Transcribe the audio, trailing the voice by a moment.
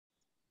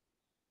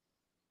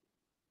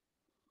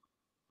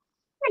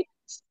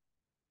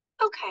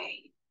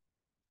Okay,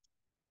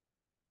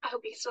 I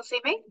hope you still see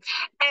me.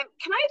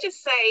 Can I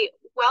just say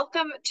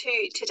welcome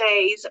to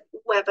today's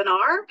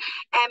webinar.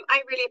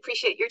 I really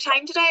appreciate your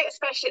time today,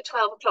 especially at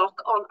 12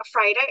 o'clock on a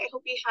Friday. I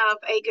hope you have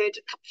a good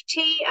cup of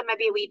tea and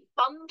maybe a wee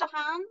bun to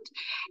hand.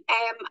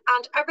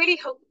 And I really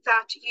hope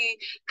that you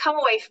come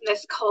away from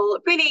this call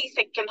really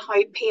thinking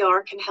how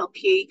PR can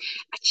help you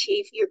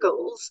achieve your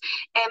goals.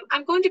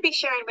 I'm going to be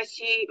sharing with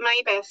you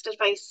my best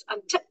advice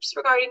and tips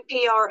regarding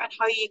PR and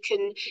how you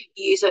can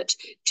use it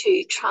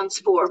to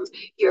transform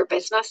your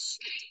business.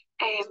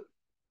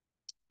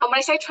 And when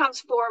I say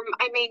transform,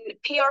 I mean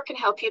PR can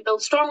help you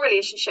build strong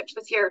relationships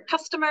with your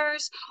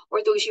customers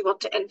or those you want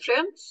to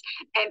influence.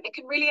 It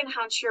can really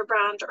enhance your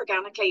brand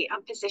organically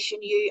and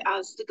position you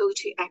as the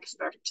go-to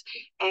expert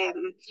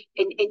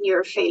in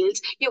your field.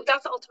 You know,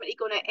 that's ultimately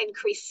going to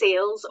increase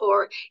sales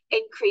or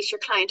increase your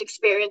client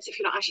experience if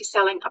you're not actually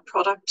selling a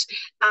product.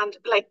 And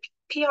like,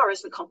 PR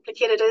isn't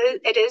complicated.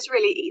 It is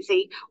really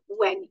easy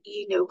when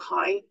you know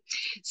how.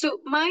 So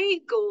my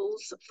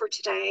goals for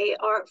today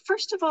are,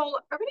 first of all,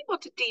 I really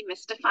want to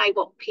demystify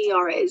what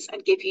PR is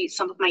and give you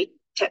some of my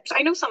tips.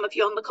 I know some of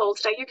you on the call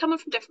today, you're coming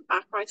from different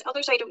backgrounds.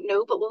 Others I don't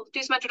know, but we'll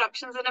do some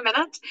introductions in a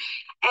minute.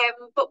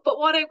 But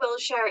what I will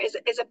share is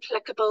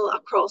applicable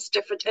across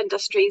different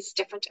industries,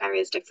 different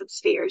areas, different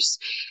spheres.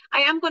 I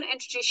am going to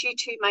introduce you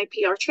to my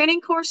PR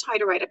training course, how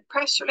to write a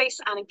press release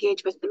and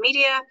engage with the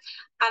media.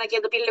 And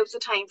again, there'll be loads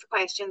of time for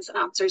questions and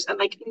answers. And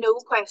like, no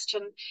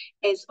question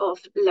is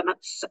off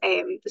limits.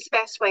 It's the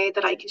best way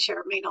that I can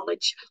share my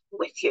knowledge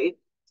with you.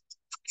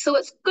 So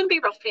it's going to be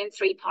roughly in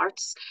 3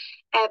 parts.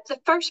 The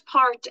first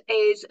part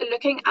is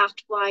looking at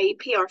why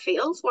PR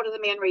fails. What are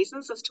the main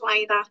reasons as to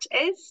why that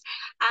is?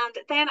 And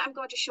then I'm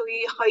going to show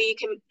you how you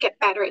can get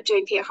better at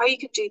doing PR, how you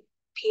can do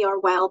PR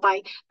well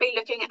by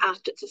looking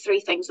at the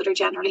 3 things that are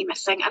generally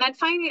missing. And then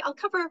finally, I'll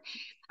cover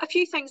a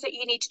few things that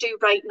you need to do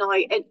right now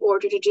in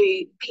order to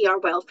do PR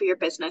well for your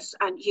business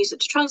and use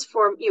it to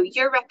transform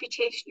your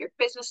reputation, your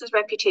business's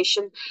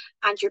reputation,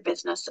 and your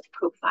business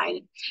profile.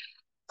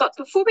 But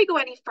before we go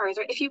any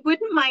further, if you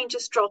wouldn't mind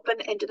just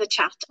dropping into the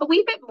chat a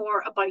wee bit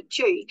more about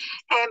you.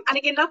 And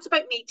again, that's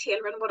about me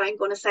tailoring what I'm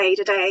going to say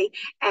today,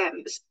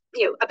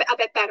 a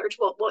bit better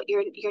to what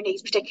your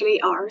needs particularly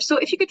are. So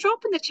if you could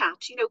drop in the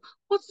chat,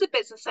 what's the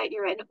business that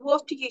you're in?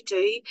 What do you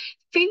do?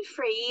 Feel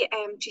free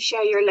to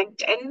share your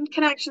LinkedIn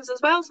connections as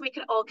well, so we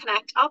can all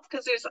connect up,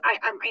 because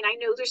I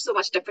know there's so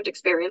much different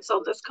experience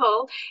on this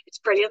call. It's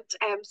brilliant.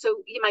 So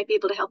you might be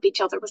able to help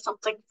each other with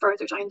something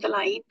further down the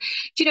line.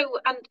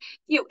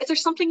 Is there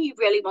something you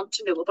really want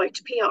to know about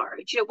PR?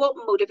 What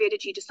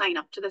motivated you to sign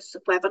up to this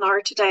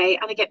webinar today?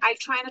 And again, I'll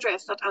try and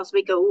address that as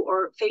we go,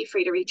 or feel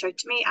free to reach out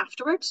to me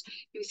afterwards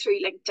through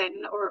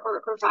LinkedIn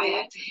or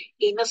via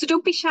email. So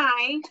don't be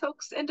shy,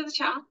 folks, into the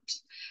chat.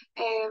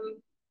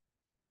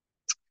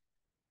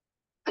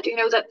 I do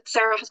know that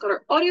Sarah has got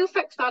her audio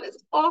fixed. That is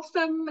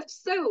awesome.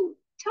 So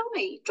tell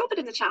me, drop it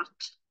in the chat.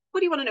 What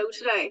do you want to know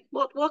today?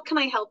 What can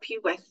I help you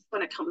with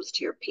when it comes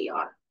to your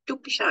PR?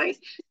 Don't be shy. I'm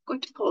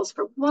going to pause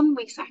for 1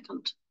 wee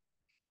second.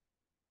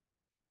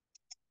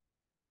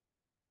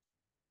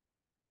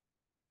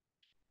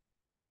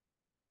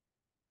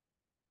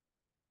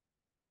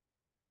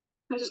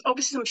 There's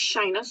obviously some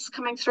shyness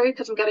coming through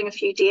because I'm getting a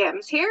few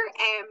DMs here.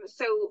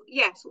 So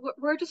yes,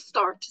 where to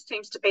start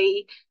seems to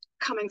be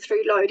coming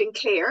through loud and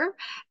clear.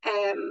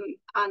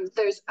 And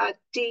there's a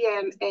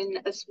DM in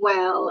as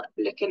well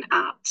looking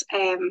at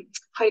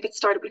how to get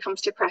started when it comes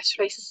to press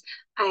releases,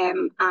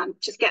 and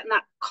just getting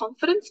that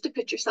confidence to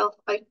put yourself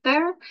out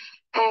there.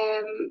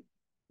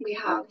 We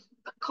have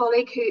a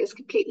colleague who is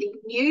completely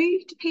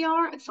new to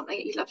PR and something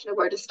that you'd love to know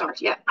where to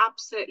start. Yeah,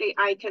 absolutely.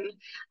 I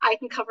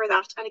can cover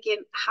that. And again,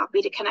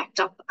 happy to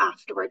connect up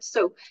afterwards.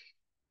 So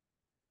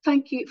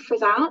thank you for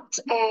that.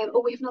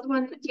 We have another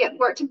one. Yeah,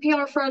 worked in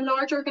PR for a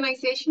large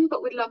organization,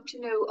 but would love to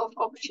know of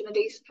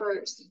opportunities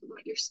for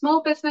your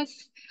small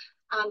business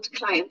and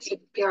clients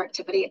with PR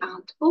activity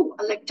and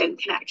a LinkedIn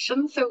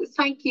connection. So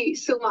thank you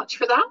so much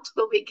for that.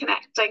 We'll be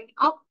connecting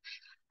up.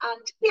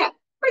 And yeah,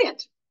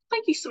 brilliant.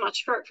 Thank you so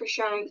much for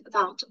sharing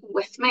that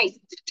with me.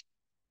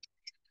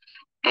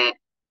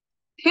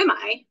 Who am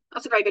I?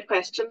 That's a very good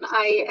question.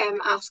 I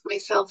ask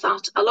myself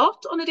that a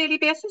lot on a daily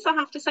basis, I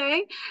have to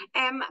say.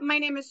 My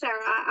name is Sarah.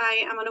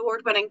 I am an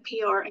award-winning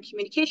PR and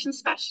communications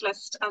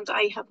specialist, and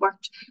I have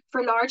worked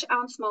for large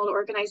and small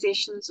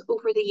organisations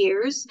over the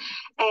years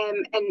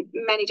in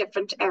many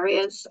different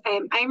areas.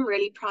 I'm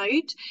really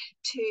proud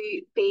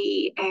to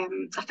be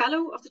a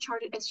fellow of the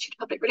Chartered Institute of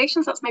Public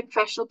Relations. That's my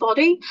professional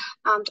body,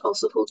 and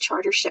also hold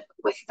chartership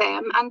with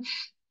them. And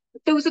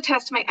those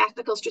attest to my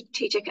ethical,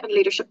 strategic and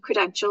leadership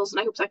credentials,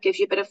 and I hope that gives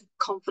you a bit of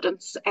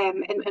confidence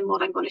in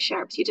what I'm going to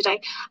share with you today.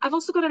 I've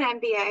also got an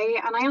MBA,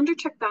 and I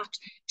undertook that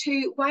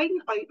to widen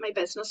out my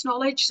business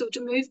knowledge, so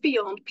to move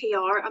beyond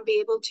PR and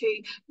be able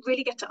to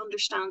really get to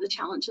understand the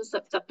challenges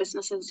that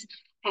businesses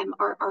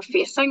are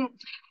facing.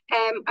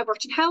 I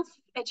worked in health,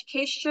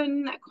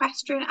 education,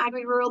 equestrian,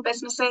 agri-rural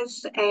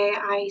businesses.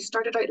 I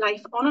started out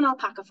life on an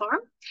alpaca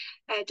farm,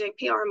 doing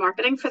PR and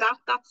marketing for that.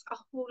 That's a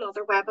whole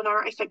other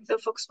webinar. I think, though,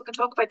 folks, we can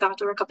talk about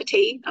that over a cup of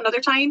tea another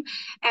time.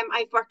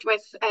 I've worked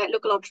with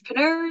local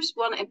entrepreneurs,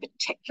 one in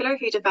particular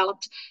who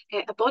developed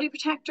a body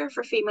protector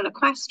for female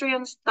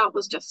equestrians. That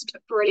was just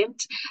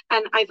brilliant.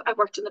 And I've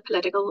worked in the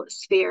political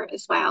sphere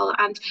as well.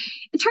 And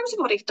in terms of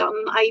what I've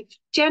done, I've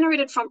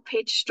generated front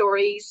page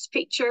stories,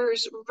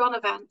 features, run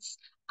events.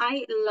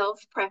 I love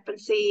prepping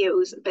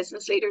CEOs and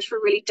business leaders for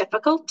really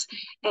difficult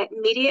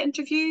media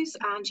interviews,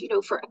 and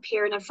for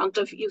appearing in front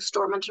of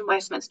Stormont and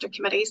Westminster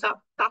committees.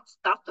 That's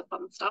the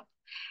fun stuff.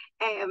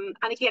 And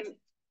again,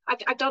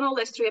 I've done all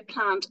this through a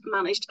planned,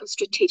 managed and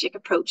strategic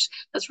approach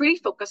that's really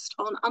focused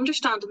on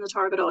understanding the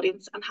target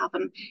audience and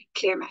having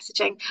clear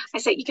messaging. I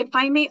say you can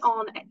find me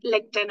on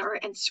LinkedIn or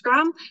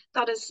Instagram.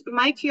 That is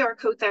my QR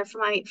code there for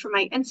my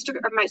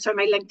Instagram, or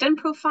my LinkedIn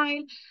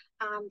profile.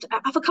 And I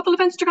have a couple of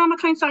Instagram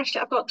accounts,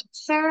 actually. I've got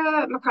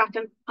Sarah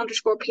McCracken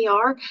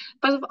 _PR,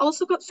 but I've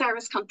also got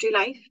Sarah's Country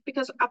Life,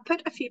 because I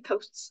put a few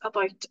posts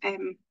about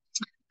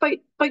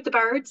the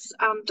birds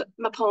and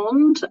my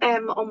pond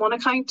on one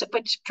account,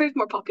 which proved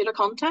more popular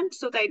content.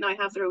 So they now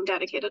have their own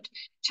dedicated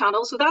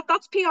channel. So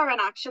that's PR in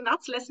action.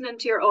 That's listening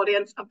to your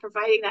audience and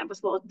providing them with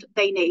what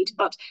they need.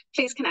 But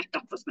please connect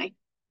up with me.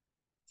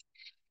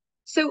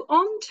 So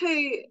on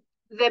to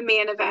the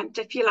main event,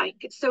 if you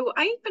like. So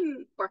I've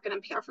been working in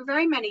PR for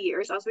very many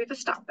years, as we've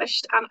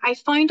established, and I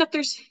find that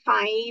there's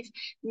 5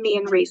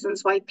 main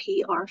reasons why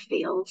PR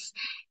fails.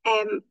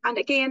 And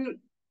again,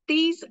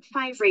 these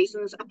 5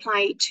 reasons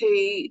apply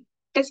to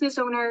business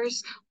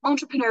owners,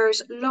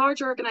 entrepreneurs,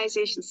 large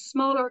organizations,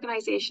 small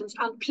organizations,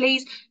 and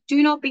please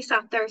do not be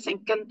sat there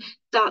thinking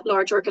that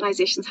large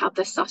organizations have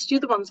this sus. You're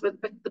the ones with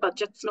the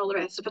budgets and all the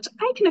rest of it.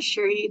 I can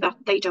assure you that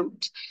they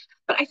don't.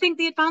 But I think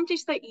the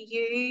advantage that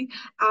you,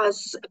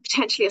 as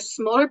potentially a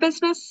smaller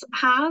business,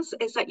 has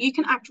is that you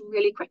can act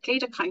really quickly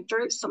to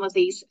counter some of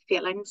these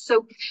failings.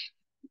 So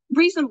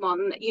reason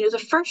 1, the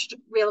first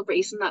real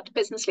reason that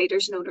business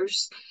leaders and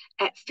owners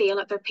fail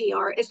at their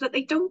PR is that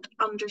they don't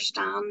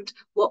understand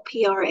what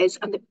PR is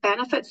and the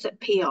benefits that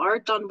PR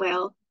done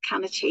well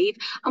can achieve.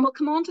 And we'll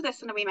come on to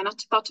this in a wee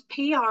minute, but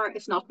PR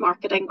is not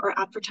marketing or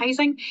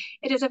advertising.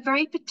 It is a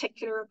very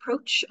particular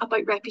approach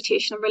about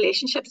reputation and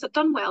relationships that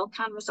done well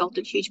can result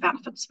in huge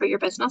benefits for your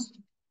business.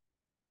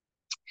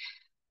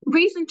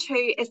 Reason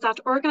 2 is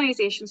that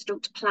organizations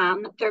don't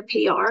plan their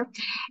PR.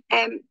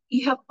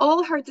 You have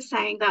all heard the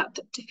saying that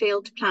to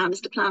fail to plan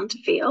is to plan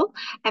to fail,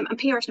 and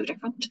PR is no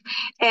different.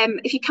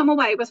 If you come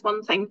away with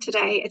one thing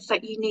today, it's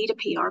that you need a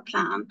PR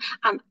plan.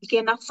 And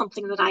again, that's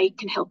something that I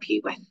can help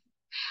you with.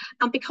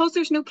 And because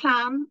there's no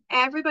plan,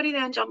 everybody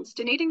then jumps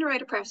to needing to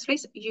write a press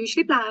release,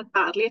 usually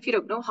badly if you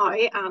don't know how,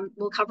 and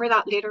we'll cover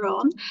that later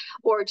on,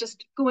 or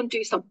just go and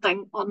do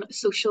something on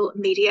social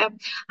media.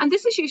 And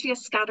this is usually a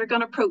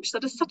scattergun approach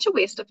that is such a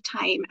waste of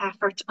time,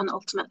 effort, and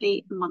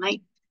ultimately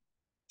money.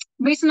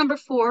 Reason number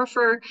 4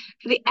 for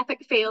the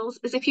epic fails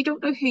is if you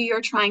don't know who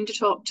you're trying to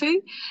talk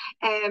to,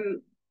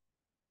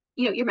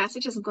 your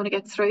message isn't going to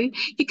get through.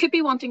 You could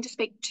be wanting to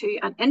speak to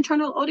an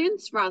internal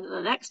audience rather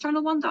than an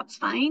external one. That's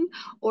fine.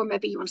 Or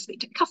maybe you want to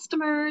speak to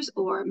customers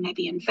or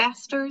maybe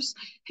investors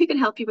who can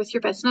help you with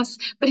your business.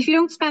 But if you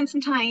don't spend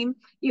some time,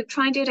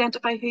 trying to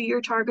identify who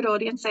your target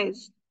audience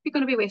is, you're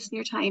going to be wasting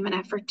your time and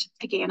effort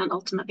again, and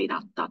ultimately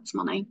that's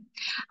money.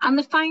 And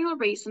the final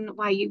reason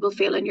why you will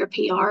fail in your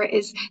PR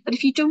is that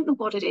if you don't know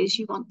what it is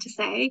you want to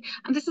say,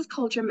 and this is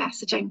called your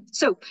messaging.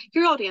 So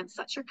your audience,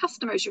 that's your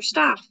customers, your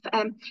staff,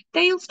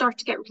 they'll start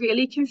to get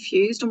really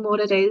confused on what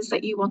it is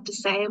that you want to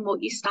say and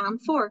what you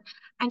stand for.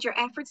 And your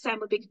efforts then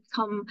will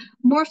become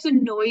more of the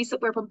noise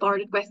that we're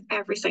bombarded with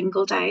every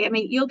single day. I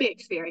mean, you'll be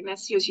experiencing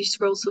this as you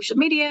scroll social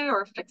media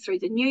or flick through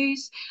the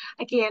news.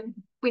 Again,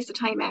 waste of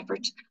time,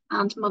 effort,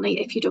 and money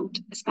if you don't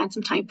spend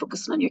some time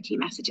focusing on your key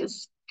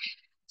messages.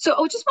 So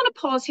I just want to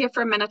pause here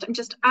for a minute and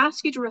just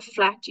ask you to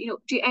reflect,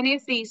 do any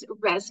of these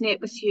resonate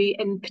with you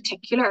in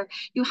particular?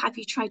 Have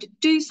you tried to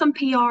do some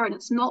PR and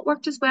it's not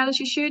worked as well as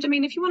you should? I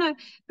mean, if you want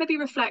to maybe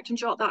reflect and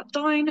jot that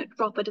down,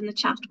 drop it in the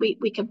chat.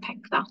 We can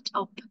pick that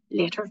up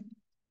later.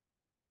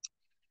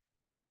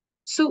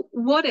 So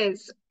what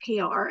is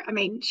PR? I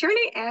mean,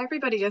 surely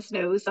everybody just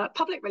knows that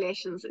public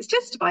relations is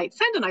just about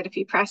sending out a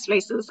few press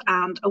releases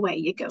and away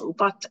you go.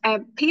 But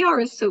PR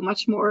is so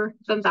much more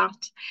than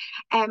that.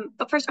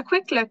 But first, a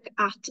quick look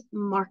at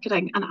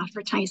marketing and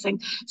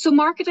advertising. So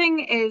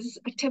marketing is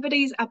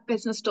activities a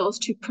business does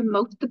to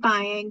promote the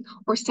buying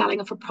or selling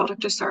of a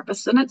product or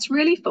service. And it's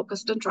really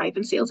focused on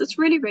driving sales. It's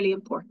really, really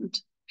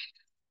important.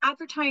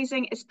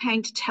 Advertising is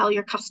paying to tell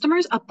your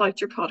customers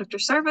about your product or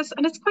service,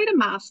 and it's quite a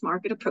mass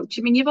market approach.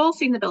 I mean, you've all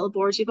seen the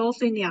billboards, you've all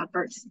seen the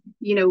adverts,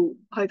 you know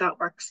how that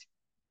works.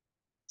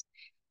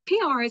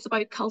 PR is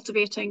about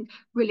cultivating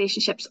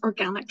relationships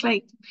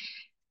organically.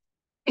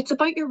 It's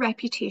about your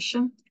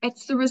reputation.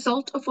 It's the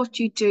result of what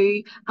you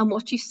do and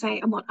what you say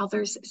and what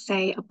others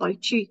say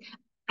about you.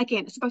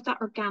 Again, it's about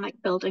that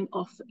organic building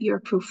of your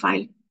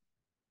profile.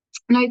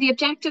 Now, the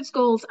objectives,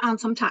 goals, and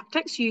some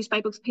tactics used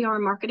by both PR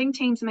and marketing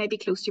teams may be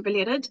closely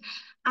related,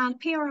 and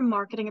PR and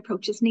marketing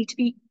approaches need to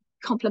be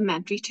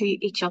complementary to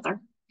each other.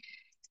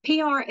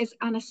 PR is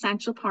an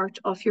essential part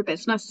of your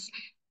business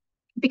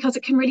because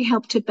it can really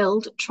help to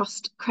build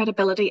trust,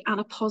 credibility, and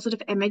a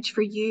positive image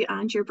for you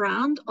and your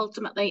brand,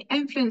 ultimately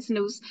influencing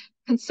those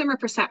consumer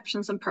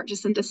perceptions and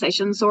purchasing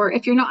decisions. Or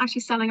if you're not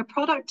actually selling a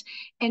product,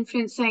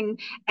 influencing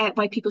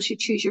why people should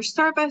choose your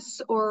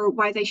service or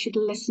why they should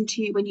listen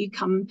to you when you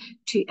come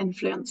to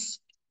influence.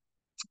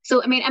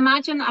 So, I mean,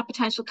 imagine a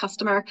potential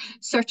customer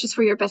searches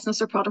for your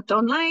business or product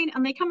online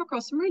and they come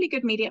across some really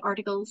good media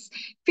articles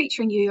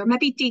featuring you or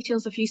maybe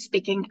details of you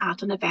speaking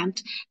at an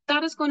event.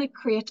 That is going to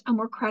create a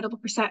more credible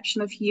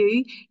perception of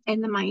you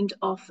in the mind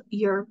of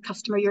your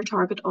customer, your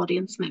target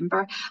audience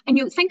member. And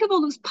you think of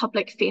all those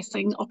public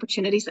facing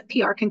opportunities that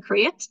PR can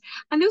create,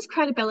 and those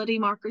credibility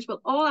markers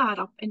will all add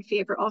up in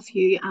favour of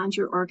you and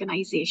your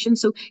organisation.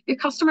 So your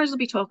customers will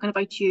be talking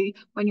about you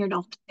when you're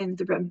not in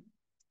the room.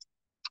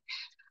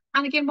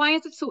 And again, why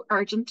is it so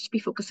urgent to be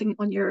focusing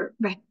on your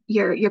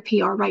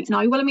PR right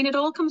now? Well, I mean, it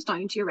all comes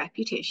down to your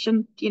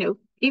reputation. You know,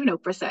 even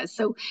Oprah says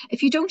so.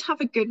 If you don't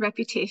have a good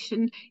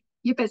reputation,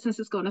 your business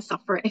is going to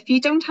suffer. If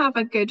you don't have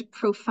a good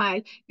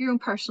profile, your own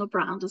personal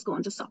brand is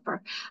going to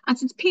suffer. And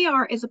since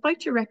PR is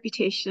about your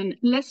reputation,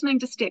 listening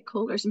to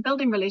stakeholders and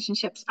building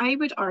relationships, I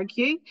would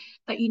argue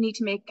that you need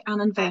to make an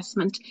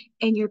investment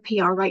in your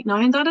PR right now.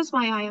 And that is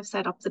why I have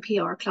set up the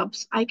PR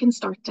clubs. I can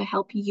start to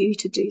help you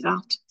to do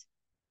that.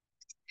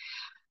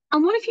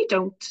 And what if you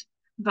don't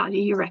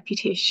value your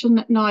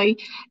reputation? Now,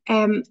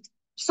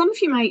 some of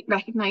you might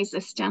recognise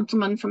this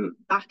gentleman from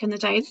back in the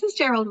day. This is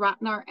Gerald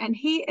Ratner, and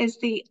he is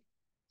the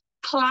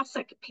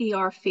classic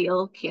PR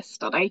fail case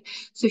study.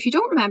 So if you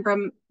don't remember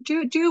him,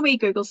 do a wee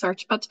Google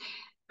search. But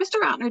Mr.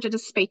 Ratner did a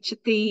speech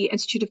at the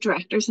Institute of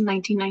Directors in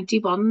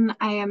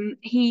 1991.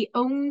 He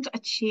owned a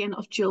chain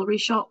of jewellery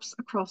shops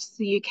across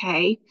the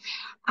UK,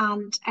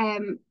 and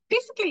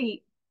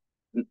basically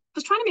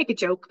was trying to make a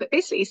joke, but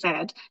basically he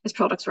said his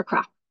products were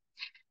crap.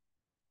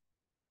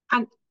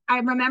 And I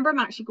remember him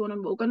actually going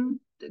on Wogan,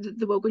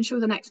 the Wogan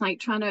show the next night,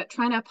 trying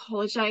to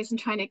apologise and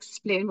trying to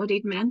explain what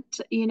he'd meant.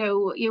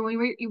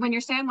 When you're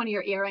saying one of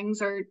your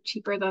earrings are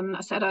cheaper than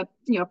a set of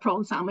a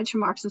prawn sandwich from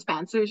Marks and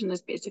Spencer's and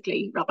is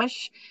basically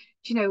rubbish,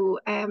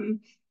 the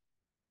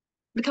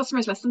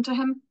customers listened to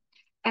him.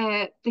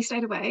 They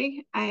stayed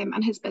away,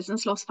 and his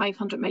business lost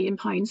 £500 million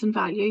in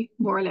value,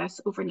 more or less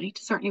overnight,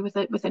 certainly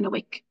within a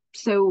week.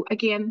 So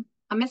again,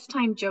 a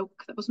mistimed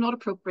joke that was not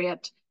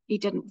appropriate. He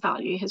didn't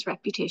value his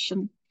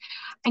reputation.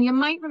 And you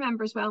might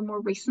remember as well more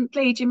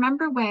recently, do you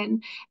remember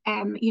when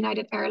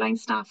United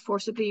Airlines staff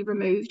forcibly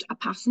removed a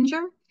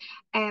passenger?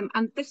 And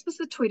this was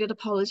the tweeted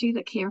apology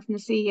that came from the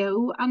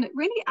CEO, and it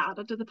really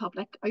added to the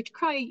public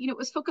outcry. It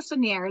was focused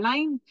on the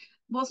airline.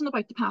 It wasn't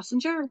about the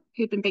passenger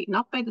who'd been beaten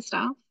up by the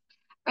staff.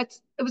 It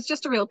was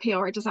just a real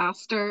PR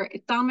disaster.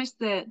 It damaged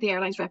the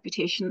airline's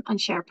reputation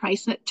and share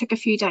price, and it took a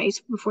few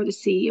days before the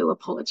CEO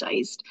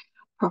apologised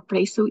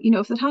properly. So,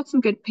 if they'd had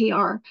some good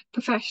PR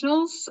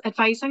professionals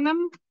advising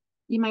them,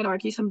 you might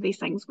argue some of these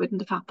things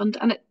wouldn't have happened.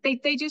 And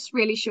they just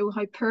really show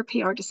how poor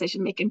PR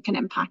decision making can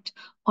impact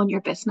on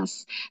your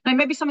business. Now,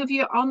 maybe some of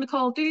you on the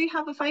call do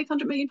have a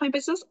 £500 million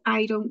business.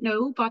 I don't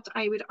know, but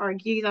I would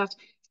argue that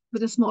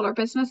with a smaller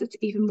business, it's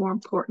even more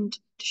important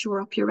to shore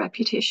up your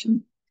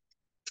reputation.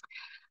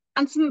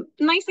 And some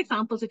nice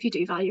examples if you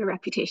do value your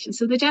reputation.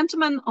 So the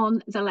gentleman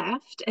on the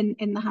left in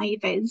the high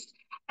vis,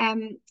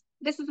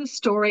 this is a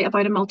story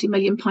about a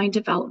multi-million-pound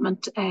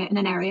development in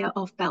an area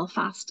of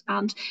Belfast.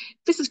 And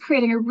this is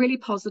creating a really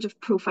positive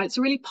profile. It's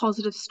a really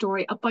positive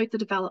story about the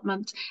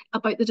development,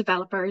 about the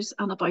developers,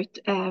 and about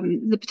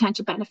the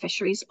potential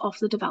beneficiaries of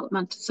the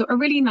development. So a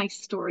really nice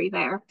story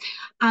there.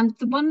 And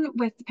the one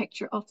with the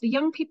picture of the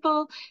young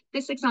people,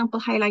 this example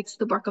highlights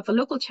the work of a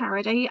local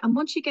charity. And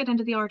once you get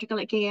into the article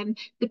again,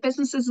 the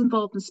businesses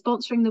involved in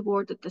sponsoring the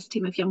award that this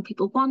team of young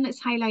people won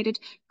is highlighted,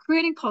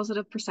 creating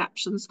positive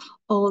perceptions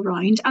all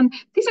around. And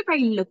these are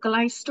very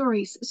localized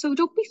stories. So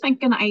don't be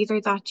thinking either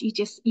that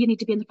you need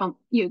to be in the front,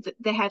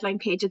 the headline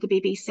page of the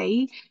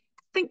BBC.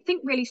 Think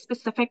really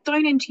specific,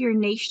 down into your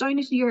niche, down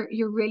into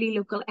your really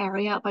local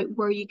area about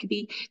where you could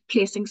be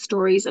placing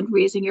stories and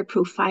raising your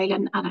profile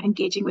and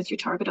engaging with your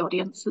target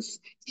audiences.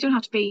 You don't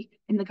have to be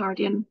in the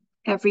Guardian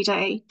every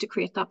day to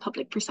create that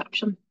public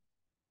perception.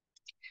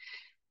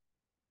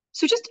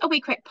 So just a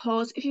wee quick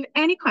pause. If you have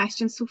any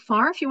questions so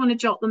far, if you want to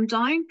jot them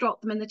down, drop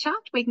them in the chat.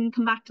 We can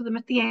come back to them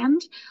at the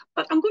end.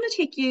 But I'm going to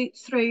take you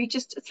through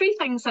just 3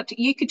 things that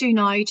you could do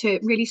now to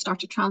really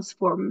start to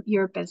transform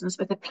your business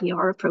with a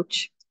PR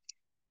approach.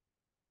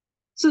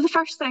 So the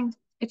first thing,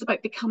 it's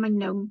about becoming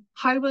known.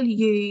 How will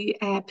you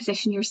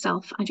position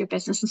yourself and your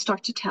business and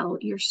start to tell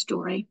your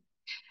story?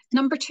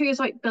 Number 2 is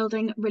about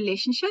building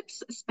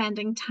relationships,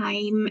 spending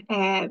time,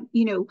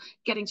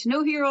 getting to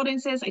know who your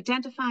audience is,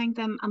 identifying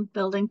them and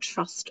building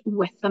trust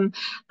with them.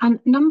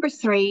 And number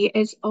 3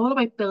 is all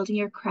about building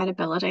your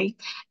credibility.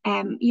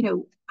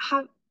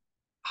 How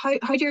how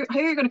are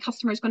your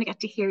customers going to get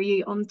to hear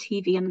you on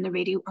TV and in the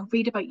radio, or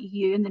read about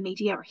you in the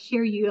media, or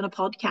hear you on a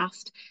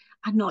podcast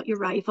and not your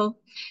rival?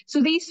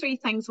 So these three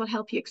things will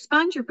help you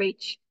expand your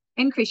reach,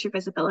 increase your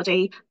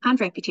visibility and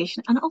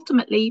reputation, and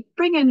ultimately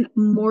bring in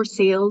more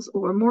sales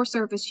or more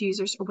service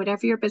users or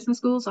whatever your business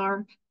goals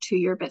are to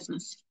your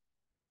business.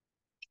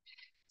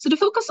 So to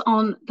focus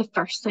on the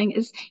first thing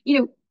is,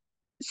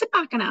 sit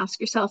back and ask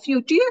yourself,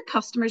 do your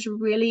customers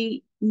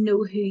really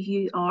know who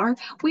you are?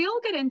 We all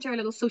get into our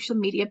little social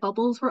media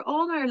bubbles. We're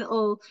all in our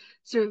little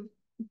sort of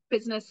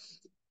business,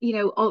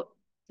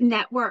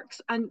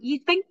 networks, and you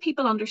think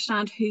people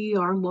understand who you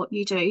are and what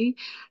you do.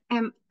 I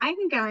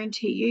can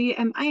guarantee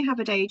you, I have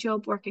a day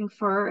job working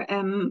for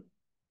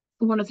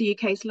one of the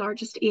UK's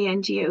largest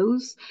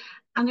ANGOs.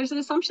 And there's an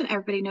assumption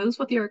everybody knows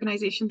what the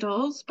organisation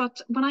does.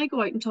 But when I go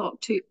out and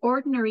talk to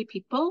ordinary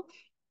people,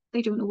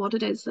 they don't know what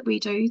it is that we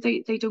do.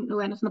 They don't know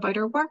anything about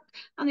our work,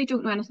 and they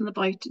don't know anything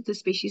about the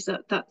species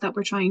that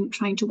we're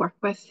trying to work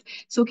with.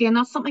 So again,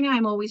 that's something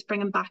I'm always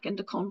bringing back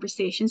into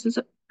conversations, is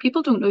that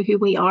people don't know who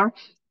we are,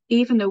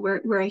 even though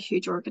we're a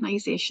huge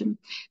organisation.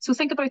 So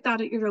think about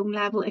that at your own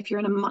level if you're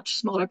in a much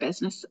smaller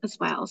business as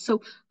well.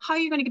 So how are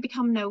you going to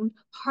become known?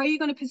 How are you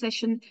going to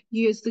position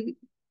you as the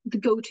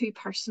go-to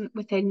person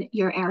within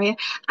your area?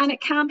 And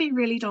it can be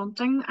really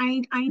daunting.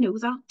 I know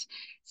that.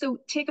 So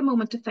take a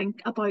moment to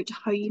think about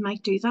how you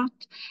might do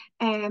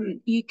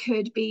that. You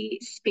could be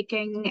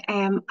speaking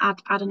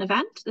at an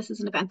event. This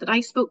is an event that I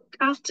spoke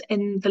at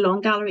in the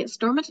Long Gallery at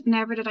Stormont.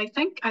 Never did I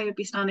think I would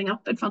be standing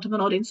up in front of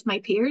an audience of my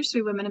peers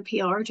through Women in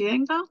PR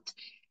doing that.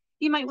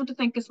 You might want to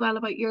think as well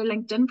about your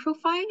LinkedIn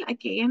profile.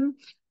 Again,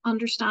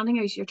 understanding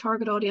as your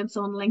target audience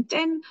on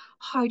LinkedIn,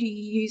 how do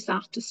you use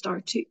that to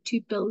start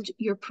to build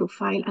your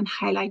profile and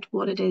highlight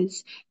what it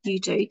is you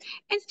do?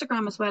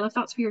 Instagram as well, if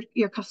that's where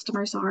your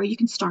customers are, you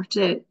can start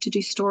to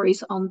do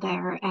stories on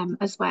there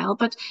as well.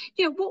 But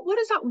what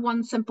is that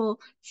one simple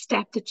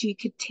step that you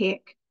could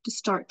take to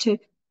start to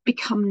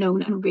become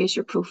known and raise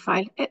your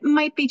profile? It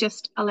might be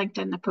just a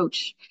LinkedIn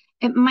approach.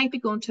 It might be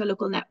going to a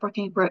local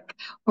networking group,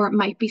 or it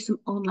might be some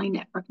online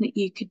networking that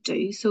you could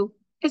do. So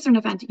is there an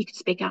event that you could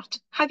speak at?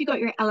 Have you got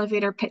your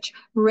elevator pitch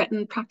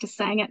written, practice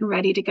saying it and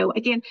ready to go?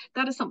 Again,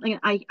 that is something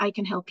I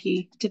can help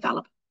you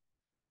develop.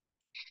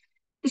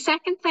 The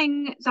second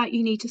thing that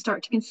you need to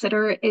start to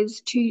consider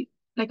is to,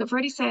 like I've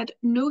already said,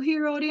 know who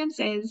your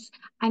audience is,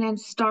 and then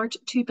start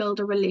to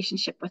build a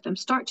relationship with them.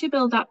 Start to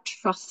build that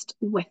trust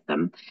with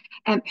them.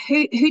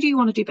 Who do you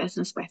want to do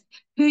business with?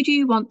 Who do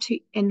you want to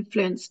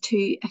influence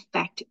to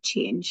affect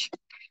change?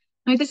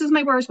 Now, this is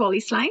my Where's Wally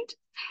slide.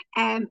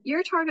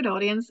 Your target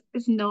audience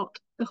is not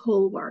the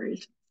whole world.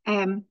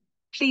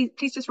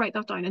 Please just write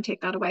that down and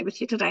take that away with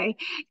you today.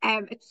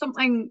 It's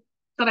something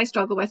that I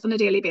struggle with on a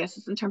daily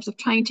basis in terms of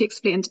trying to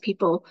explain to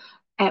people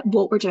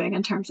what we're doing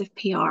in terms of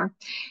PR.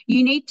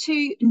 You need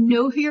to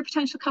know who your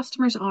potential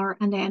customers are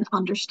and then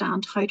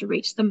understand how to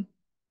reach them.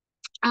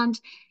 And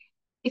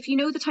if you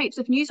know the types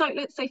of news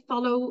outlets they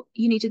follow,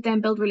 you need to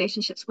then build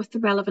relationships with the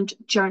relevant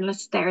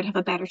journalists there to have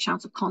a better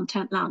chance of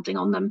content landing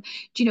on them.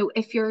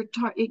 If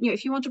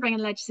if you want to bring in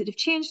legislative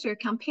change through a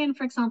campaign,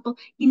 for example,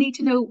 you need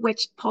to know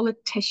which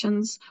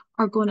politicians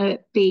are going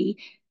to be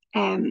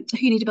who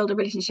you need to build a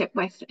relationship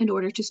with in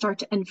order to start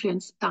to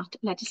influence that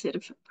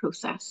legislative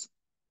process.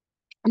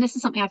 And this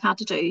is something I've had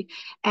to do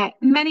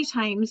many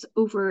times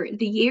over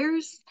the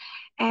years.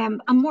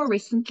 And more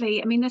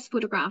recently, this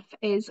photograph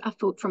is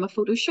from a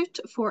photo shoot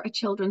for a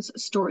children's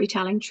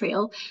storytelling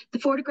trail. The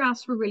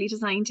photographs were really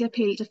designed to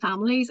appeal to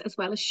families as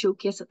well as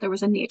showcase that there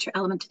was a nature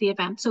element to the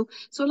event. So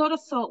a lot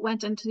of thought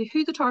went into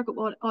who the target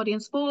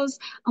audience was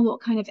and what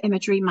kind of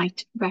imagery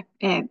might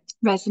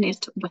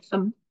resonate with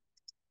them.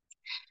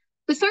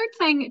 The third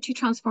thing to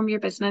transform your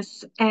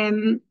business,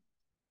 have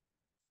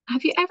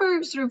you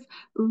ever sort of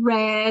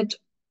read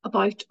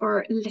about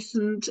or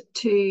listened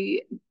to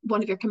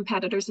one of your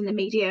competitors in the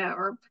media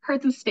or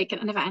heard them speak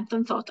at an event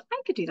and thought,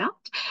 I could do that?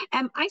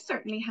 I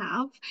certainly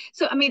have.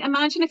 So,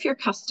 imagine if your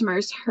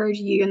customers heard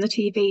you on the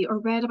TV or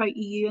read about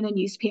you in a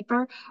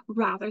newspaper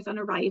rather than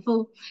a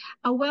rival.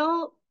 A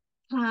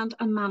well-planned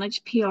and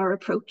managed PR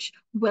approach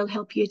will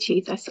help you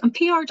achieve this. And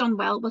PR done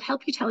well will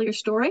help you tell your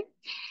story.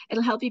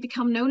 It'll help you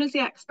become known as the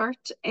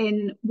expert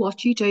in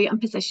what you do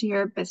and position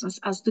your business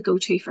as the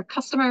go-to for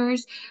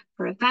customers,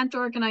 for event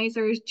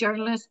organisers,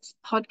 journalists,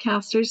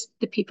 podcasters,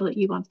 the people that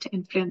you want to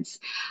influence.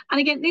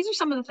 And again, these are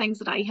some of the things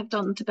that I have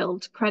done to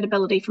build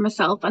credibility for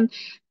myself. And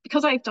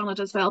because I've done it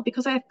as well,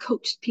 because I have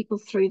coached people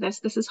through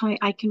this is how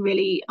I can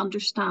really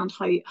understand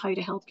how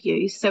to help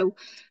you. So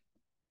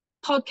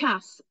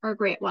podcasts are a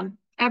great one.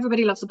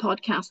 Everybody loves a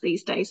podcast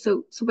these days.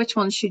 So which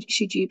one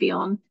should you be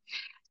on?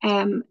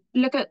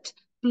 Look at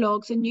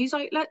blogs and news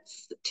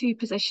outlets to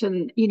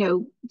position,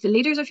 the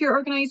leaders of your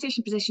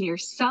organization, position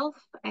yourself.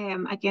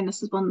 Again,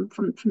 this is one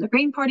from the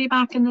Green Party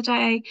back in the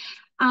day.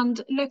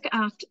 And look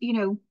at,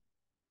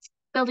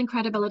 building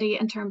credibility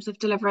in terms of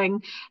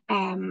delivering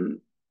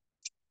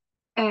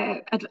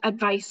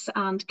advice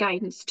and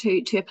guidance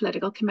to a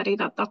political committee.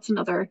 That's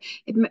another.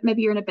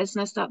 Maybe you're in a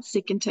business that's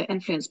seeking to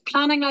influence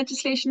planning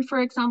legislation,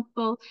 for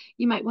example.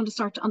 You might want to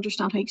start to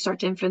understand how you start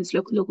to influence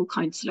local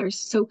councillors.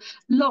 So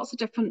lots of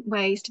different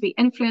ways to be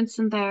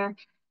influencing there,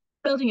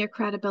 building your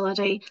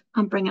credibility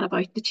and bringing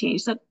about the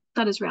change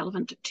that is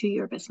relevant to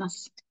your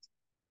business.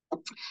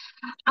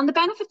 And the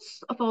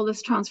benefits of all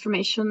this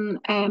transformation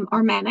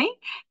are many.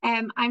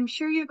 I'm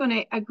sure you're going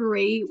to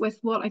agree with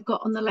what I've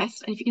got on the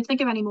list. And if you can think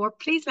of any more,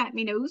 please let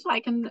me know so I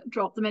can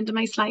drop them into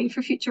my slide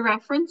for future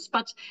reference.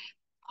 But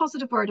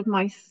positive word of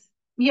mouth.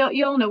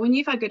 You all know when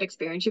you've had good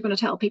experience, you're going to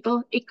tell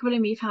people. Equally,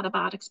 when you've had a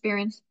bad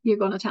experience, you're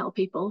going to tell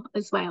people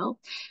as well.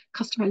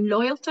 Customer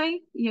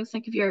loyalty.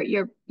 Think of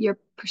your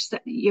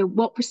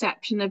what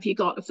perception have you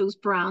got of those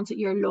brands that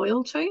you're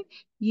loyal to?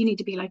 You need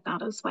to be like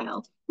that as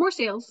well. More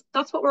sales.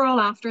 That's what we're all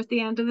after at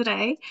the end of the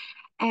day.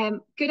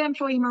 Good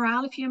employee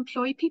morale. If you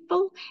employ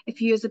people,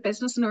 if you as a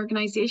business and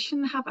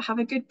organization have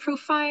a good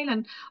profile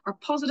and are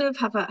positive,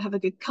 have a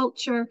good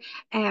culture,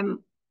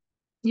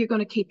 you're going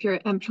to keep your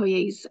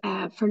employees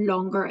for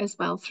longer as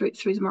well through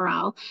the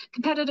morale.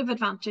 Competitive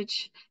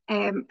advantage,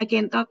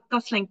 again,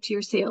 that's linked to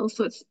your sales.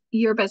 So it's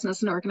your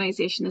business and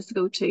organization is the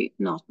go-to,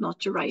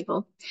 not your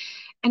rival.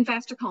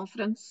 Investor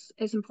confidence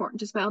is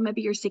important as well.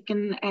 Maybe you're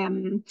seeking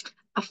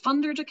a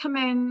funder to come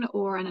in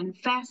or an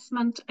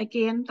investment.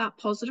 Again, that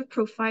positive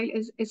profile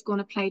is going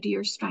to play to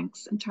your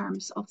strengths in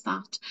terms of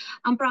that.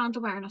 And brand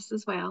awareness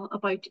as well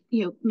about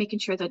making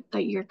sure that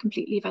you're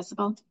completely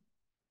visible.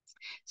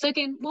 So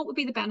again, what would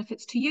be the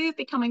benefits to you of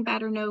becoming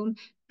better known,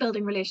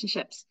 building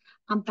relationships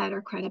and better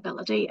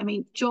credibility? I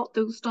mean, jot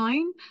those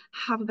down,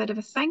 have a bit of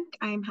a think.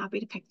 I'm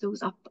happy to pick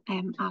those up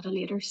at a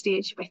later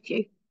stage with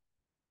you.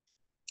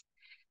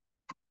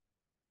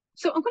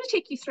 So I'm going to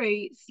take you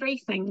through 3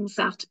 things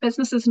that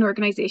businesses and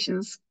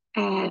organisations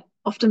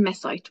often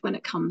miss out when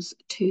it comes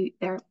to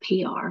their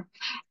PR.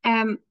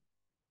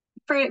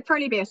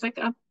 Fairly basic.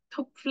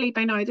 Hopefully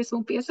by now this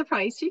won't be a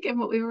surprise to you given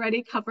what we've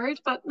already covered,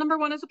 but number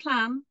 1 is a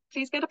plan.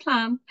 Please get a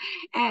plan.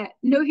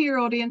 Know who your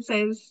audience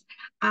is,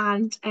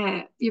 and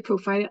your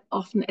profile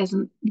often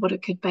isn't what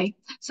it could be.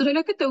 So to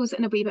look at those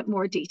in a wee bit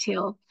more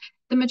detail,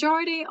 the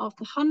majority of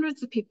the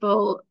hundreds of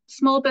people,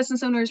 small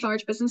business owners,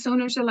 large business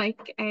owners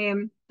alike,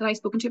 that I've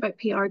spoken to about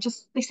PR,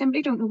 they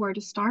simply don't know where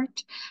to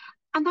start.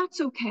 And that's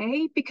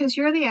okay, because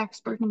you're the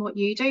expert in what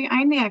you do.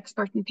 I'm the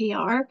expert in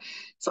PR,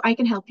 so I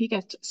can help you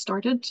get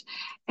started.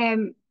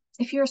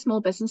 If you're a small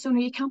business owner,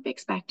 you can't be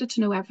expected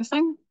to know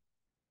everything.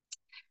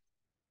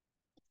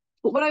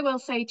 But what I will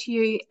say to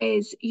you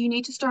is you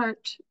need to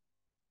start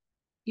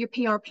your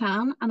PR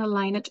plan and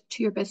align it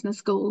to your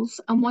business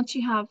goals. And once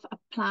you have a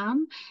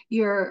plan,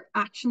 your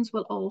actions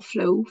will all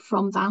flow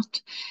from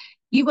that.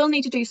 You will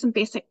need to do some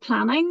basic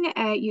planning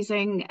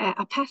using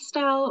a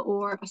pestle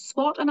or a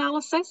SWOT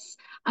analysis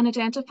and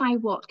identify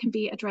what can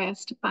be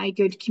addressed by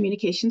good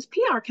communications.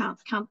 PR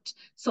can't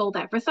solve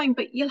everything,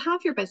 but you'll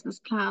have your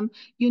business plan.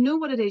 You know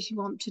what it is you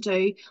want to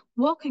do.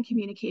 What can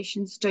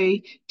communications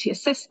do to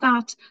assist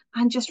that?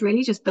 And just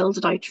build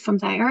it out from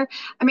there.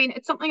 I mean,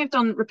 it's something I've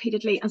done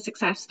repeatedly and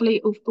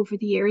successfully over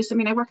the years. I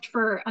mean, I worked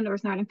for a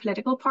Northern Ireland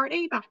political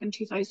party back in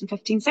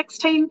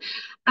 2015-16,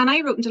 and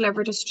I wrote and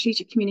delivered a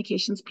strategic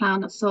communications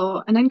plan that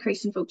saw an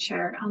increase in vote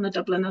share and the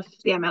doubling of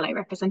the MLA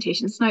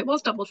representations. Now, it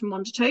was doubled from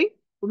 1 to 2,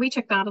 but we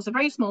took that as a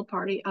very small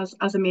party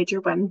as a major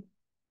win.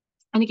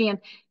 And again,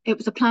 it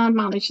was a planned,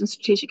 managed and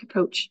strategic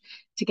approach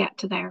to get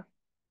to there.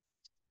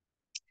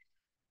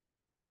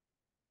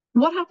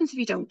 What happens if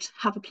you don't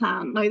have a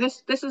plan? Now,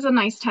 this is a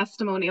nice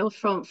testimonial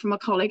from a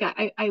colleague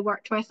I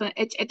worked with, and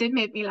it did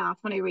make me laugh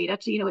when I read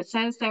it. It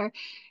says there,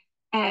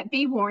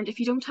 be warned, if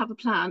you don't have a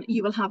plan,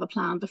 you will have a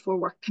plan before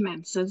work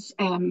commences.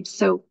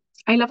 So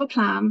I love a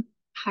plan.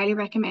 Highly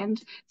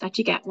recommend that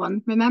you get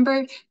one.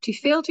 Remember, to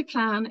fail to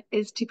plan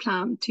is to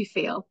plan to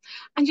fail,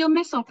 and you'll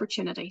miss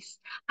opportunities.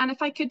 And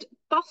if I could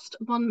bust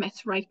one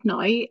myth right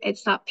now,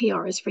 it's that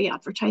PR is free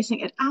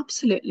advertising. It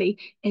absolutely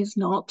is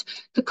not.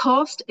 The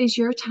cost is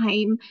your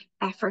time,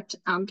 effort,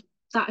 and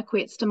that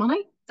equates to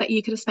money that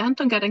you could have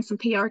spent on getting some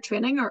PR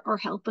training or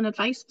help and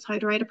advice with how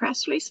to write a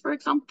press release, for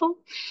example.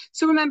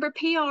 So remember,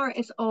 PR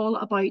is all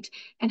about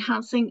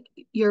enhancing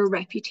your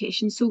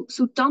reputation. So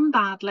done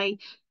badly,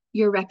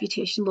 your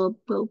reputation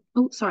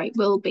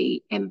will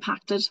be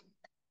impacted.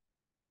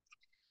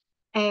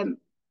 And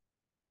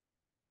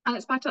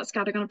it's back to that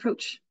scattergun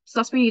approach. So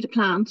that's where you need a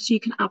plan so you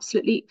can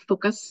absolutely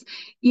focus.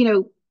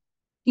 You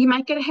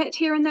might get a hit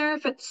here and there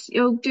if it's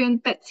doing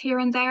bits here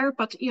and there,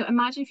 but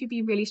imagine if you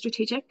be really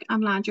strategic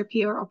and land your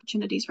PR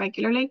opportunities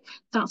regularly.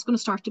 That's going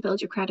to start to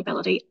build your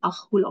credibility a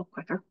whole lot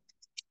quicker.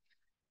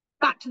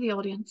 Back to the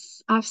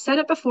audience. I've said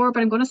it before,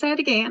 but I'm going to say it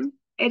again.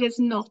 It is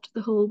not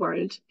the whole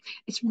world.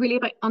 It's really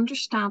about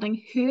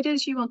understanding who it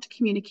is you want to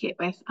communicate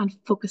with and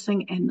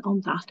focusing in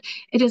on that.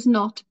 It is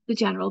not the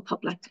general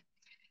public.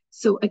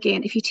 So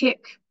again, if you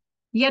take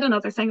yet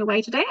another thing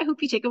away today, I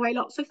hope you take away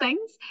lots of things.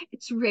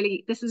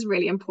 This is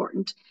really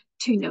important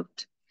to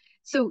note.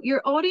 So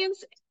your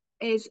audience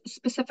is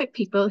specific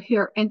people who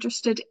are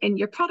interested in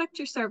your product,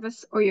 your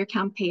service, or your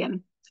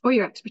campaign. or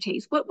your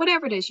expertise,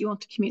 whatever it is you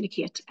want to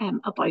communicate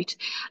about.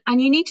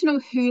 And you need to know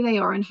who they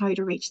are and how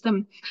to reach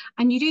them.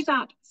 And you do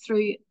that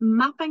through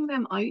mapping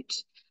them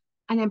out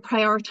and then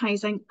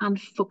prioritizing and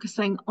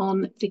focusing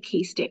on the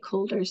key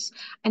stakeholders.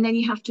 And then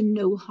you have to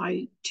know how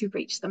to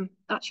reach them.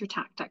 That's your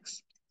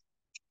tactics.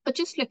 But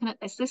just looking at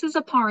this is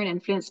a power and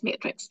influence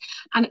matrix.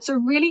 And it's a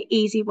really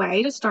easy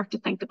way to start to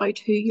think about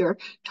who your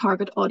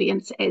target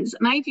audience is.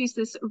 And I've used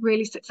this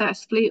really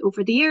successfully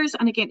over the years.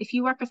 And again, if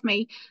you work with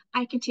me,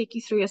 I can take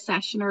you through a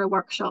session or a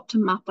workshop to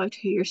map out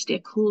who your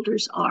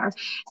stakeholders are.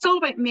 It's all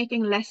about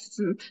making lists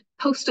and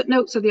post-it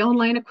notes, or the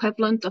online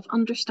equivalent of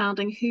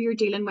understanding who you're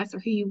dealing with or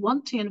who you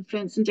want to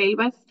influence and deal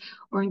with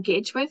or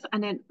engage with,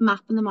 and then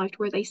mapping them out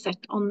where they sit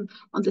on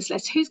this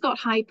list. Who's got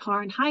high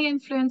power and high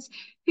influence?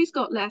 Who's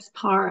got less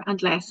power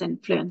and less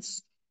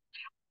influence?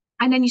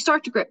 And then you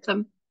start to group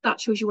them. That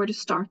shows you where to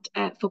start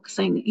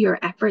focusing your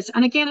efforts.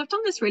 And again, I've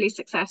done this really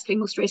successfully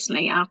most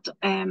recently at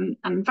an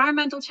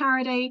environmental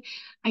charity.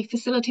 I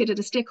facilitated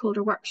a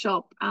stakeholder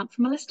workshop, and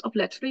from a list of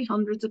literally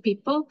hundreds of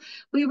people,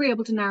 we were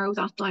able to narrow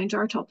that down to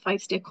our top 5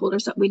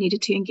 stakeholders that we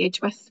needed to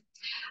engage with.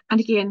 And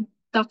again,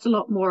 that's a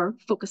lot more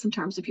focus in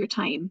terms of your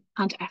time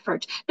and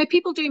effort. Now,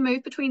 people do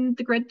move between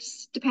the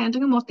grids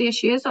depending on what the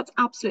issue is. That's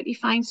absolutely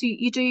fine. So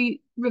you do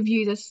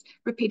review this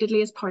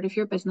repeatedly as part of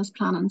your business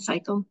planning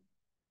cycle.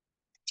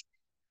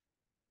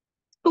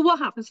 But what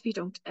happens if you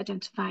don't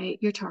identify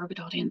your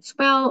target audience?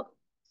 Well,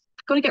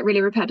 I'm going to get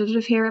really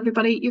repetitive here,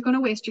 everybody. You're going to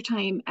waste your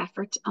time,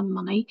 effort, and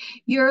money.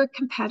 Your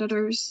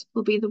competitors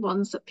will be the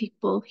ones that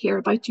people hear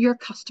about. Your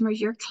customers,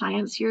 your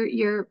clients,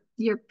 your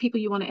people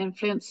you want to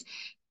influence.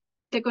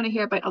 They're going to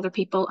hear about other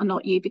people and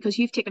not you, because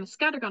you've taken a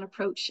scattergun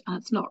approach and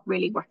it's not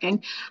really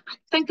working.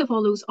 Think of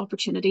all those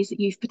opportunities that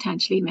you've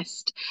potentially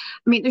missed.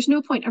 I mean, there's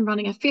no point in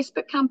running a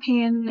Facebook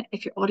campaign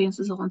if your audience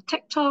is on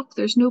TikTok.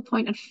 There's no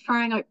point in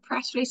firing out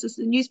press releases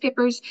in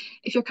newspapers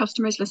if your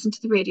customers listen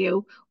to the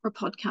radio or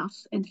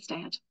podcasts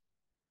instead.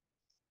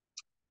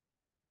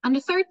 And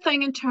the third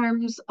thing in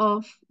terms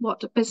of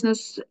what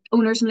business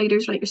owners and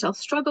leaders like yourself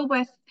struggle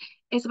with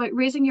is about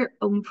raising your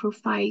own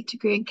profile to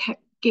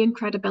gain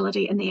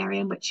credibility in the area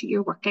in which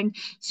you're working.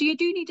 So you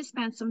do need to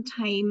spend some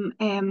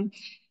time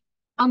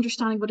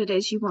understanding what it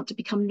is you want to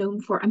become known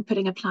for and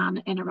putting a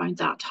plan in around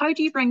that. How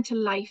do you bring to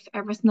life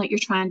everything that you're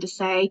trying to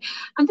say?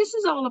 And this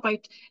is all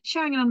about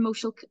sharing an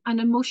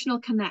emotional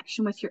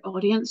connection with your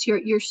audience,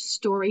 your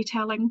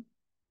storytelling.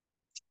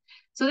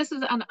 So this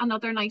is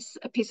another nice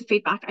piece of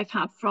feedback I've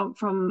had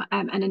from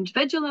an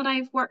individual that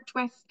I've worked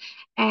with.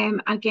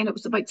 Again, it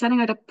was about setting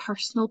out a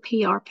personal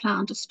PR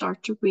plan to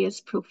start to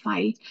raise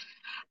profile.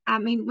 I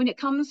mean, when it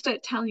comes to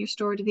telling your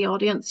story to the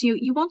audience,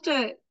 you want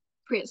to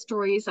create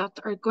stories that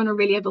are going to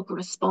really evoke a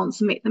response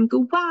and make them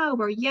go, wow,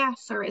 or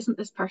yes, or isn't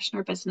this person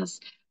or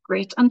business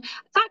great? And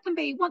that can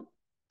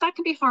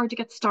be hard to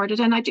get started.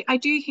 And I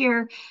do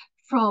hear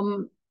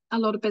from a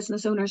lot of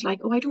business owners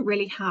like, oh, I don't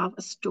really have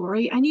a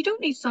story. And you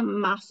don't need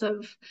some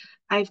massive,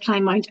 I've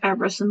climbed Mount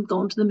Everest and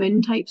gone to the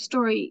moon type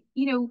story.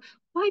 You know,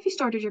 why have you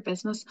started your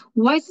business?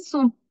 Why is it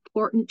so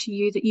important to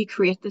you that you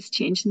create this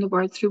change in the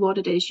world through what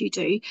it is you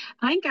do?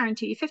 I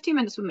guarantee you 15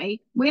 minutes with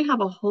me, we'll have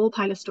a whole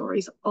pile of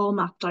stories all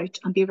mapped out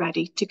and be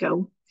ready to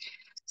go.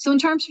 So in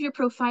terms of your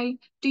profile,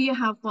 do you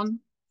have one?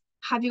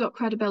 Have you got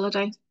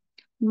credibility?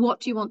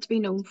 What do you want to be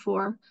known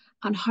for?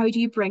 And how do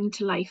you bring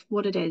to life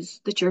what it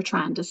is that you're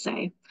trying to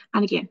say?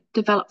 And again,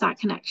 develop that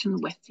connection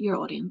with your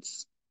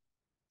audience.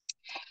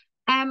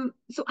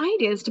 So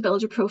ideas to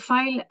build your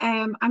profile.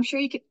 I'm sure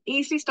you could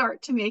easily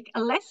start to make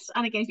a list.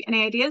 And again, if you have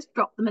any ideas,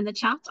 drop them in the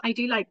chat. I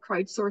do like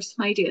crowdsourcing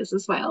ideas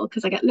as well,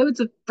 because I get loads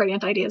of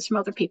brilliant ideas from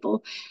other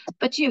people.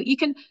 But you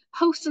can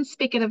host and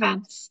speak at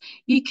events.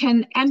 You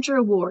can enter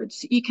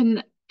awards. You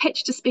can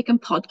pitch to speak on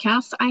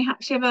podcasts. I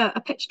actually have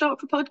a pitch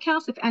doc for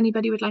podcasts. If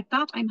anybody would like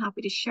that, I'm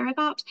happy to share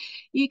that.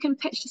 You can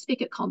pitch to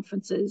speak at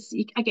conferences.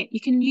 Again,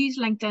 you can use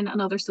LinkedIn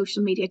and other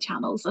social media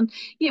channels. And,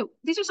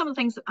 these are some of the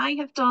things that I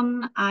have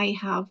done. I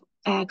have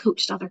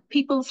coached other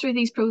people through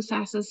these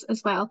processes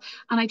as well.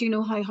 And I do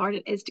know how hard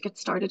it is to get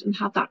started and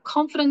have that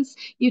confidence,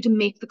 to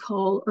make the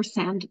call or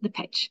send the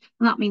pitch.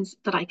 And that means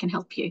that I can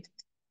help you.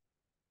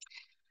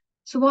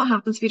 So what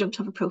happens if you don't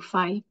have a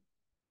profile?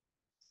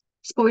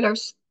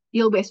 Spoilers,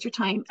 you'll waste your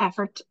time,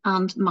 effort,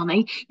 and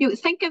money.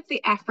 Think of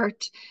the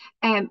effort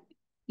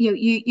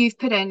you've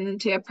put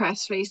into a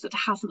press release that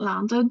hasn't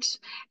landed.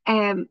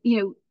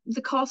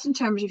 The cost in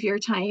terms of your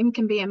time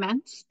can be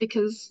immense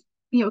because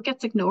it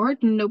gets ignored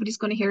and nobody's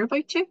going to hear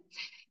about you.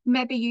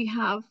 Maybe you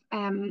have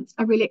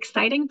a really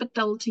exciting but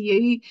dull to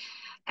you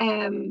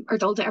or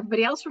dull to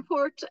everybody else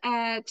report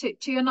to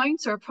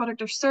announce, or a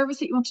product or service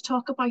that you want to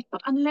talk about.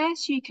 But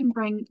unless you can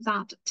bring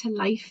that to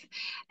life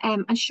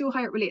and show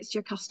how it relates to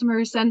your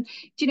customers, then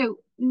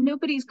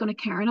nobody's going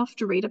to care enough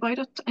to read about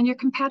it. And your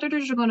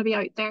competitors are going to be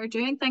out there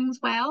doing things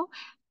well,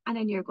 and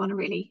then you're going to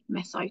really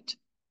miss out.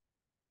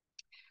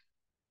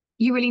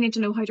 You really need to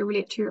know how to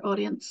relate to your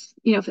audience.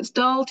 If it's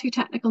dull, too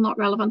technical, not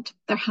relevant,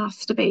 there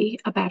has to be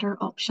a better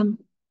option.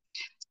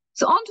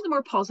 So on to the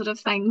more positive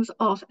things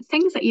of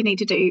things that you need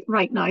to do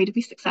right now to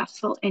be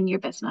successful in your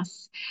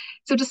business.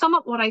 So to sum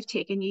up what I've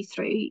taken you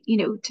through,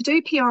 to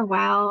do PR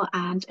well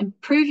and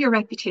improve your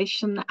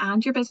reputation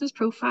and your business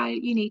profile,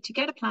 you need to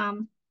get a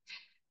plan,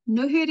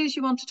 know who it is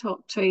you want to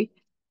talk to,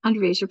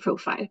 and raise your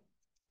profile.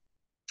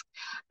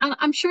 And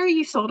I'm sure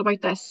you've thought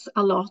about this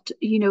a lot,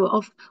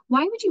 of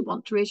why would you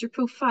want to raise your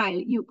profile?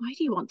 Why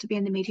do you want to be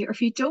in the media? Or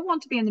if you don't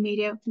want to be in the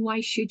media, why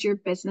should your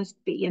business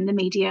be in the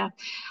media?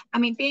 I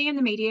mean, being in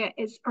the media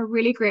is a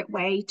really great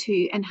way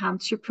to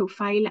enhance your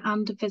profile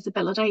and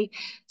visibility.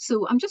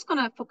 So I'm just going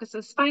to focus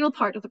this final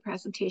part of the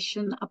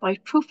presentation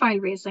about profile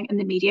raising in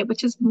the media,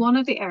 which is one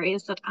of the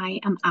areas that I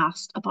am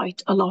asked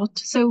about a lot.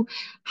 So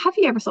have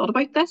you ever thought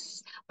about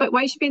this? About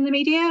why you should be in the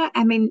media?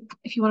 I mean,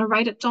 if you want to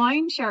write it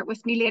down, share it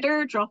with me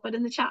later, drop it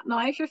in the chat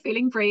now if you're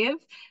feeling brave.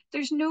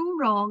 There's no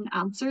wrong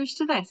answers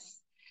to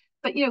this.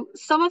 But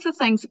some of the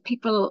things that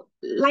people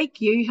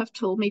like you have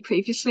told me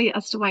previously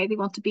as to why they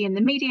want to be in the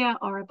media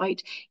are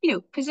about,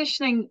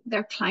 positioning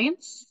their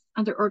clients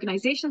and their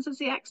organizations as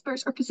the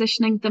experts, or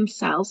positioning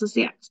themselves as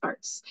the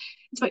experts.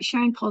 It's about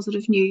sharing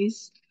positive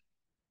news.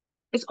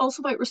 It's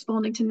also about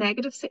responding to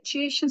negative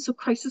situations. So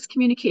crisis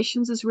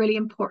communications is really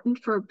important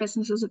for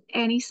businesses of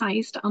any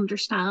size to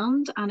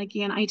understand. And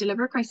again, I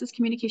deliver crisis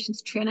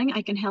communications training.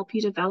 I can help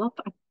you develop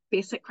a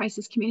basic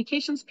crisis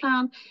communications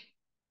plan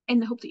in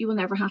the hope that you will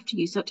never have to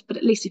use it. But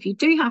at least if you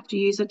do have to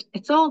use it,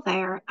 it's all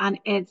there. And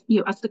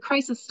as the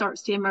crisis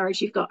starts to emerge,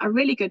 you've got a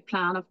really good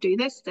plan of do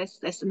this, this,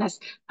 this, and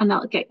this, and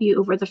that'll get you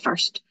over the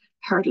first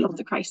hurdle of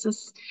the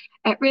crisis.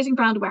 Raising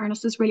brand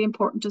awareness is really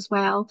important as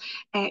well.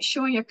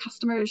 Showing your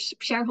customers,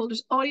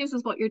 shareholders,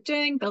 audiences what you're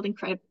doing, building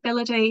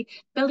credibility,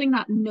 building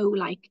that know,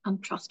 like,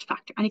 and trust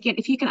factor. And again,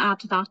 if you can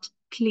add to that,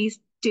 please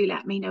do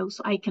let me know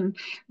so I can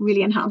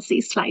really enhance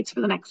these slides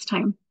for the next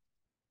time.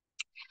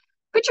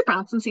 Richard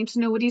Branson seems to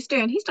know what he's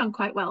doing. He's done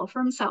quite well for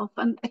himself.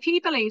 And if he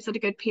believes that a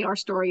good PR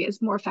story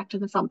is more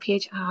effective than a front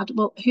page ad,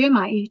 well, who am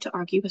I to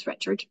argue with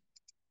Richard?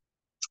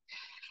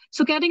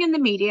 So getting in the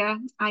media,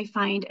 I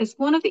find, is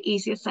one of the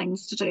easiest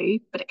things to do,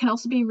 but it can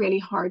also be really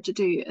hard to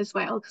do as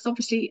well, because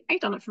obviously I've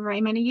done it for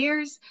very many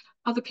years,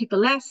 other people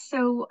less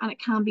so, and it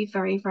can be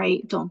very,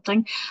 very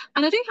daunting.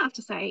 And I do have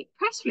to say,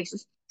 press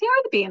releases, they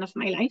are the bane of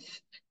my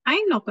life.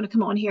 I'm not going to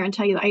come on here and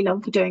tell you that I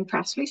love doing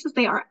press releases.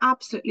 They are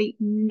absolutely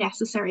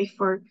necessary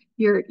for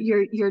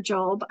your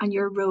job and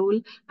your role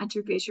and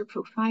to raise your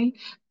profile.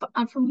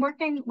 And from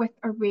working with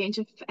a range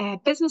of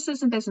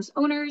businesses and business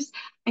owners,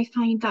 I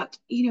find that,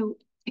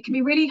 it can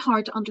be really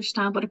hard to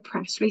understand what a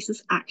press release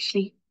is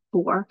actually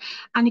for.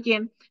 And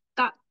again,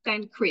 that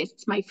then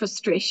creates my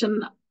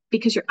frustration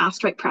because you're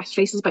asked to write press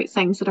releases about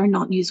things that are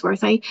not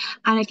newsworthy.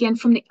 And again,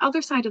 from the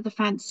other side of the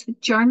fence,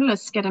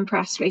 journalists get in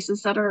press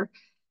releases that are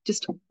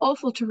just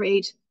awful to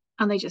read,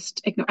 and they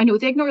just ignore. I know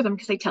they ignore them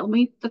because they tell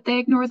me that they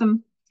ignore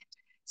them.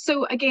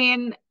 So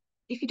again,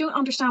 if you don't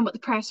understand what the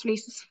press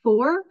release is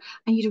for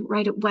and you don't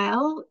write it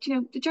well,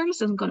 the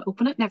journalist isn't going to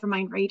open it, never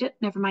mind read it,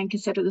 never mind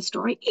consider the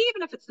story,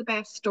 even if it's the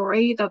best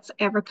story that's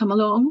ever come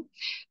along.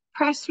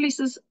 Press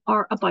releases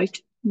are about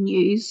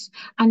news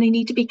and they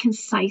need to be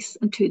concise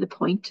and to the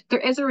point. There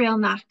is a real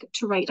knack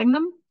to writing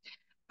them,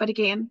 but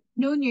again,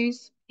 no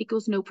news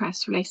equals no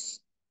press release.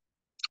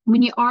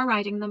 When you are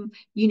writing them,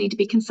 you need to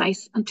be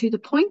concise and to the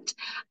point,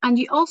 and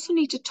you also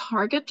need to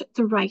target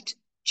the right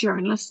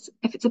journalists.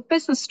 If it's a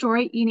business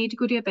story, you need to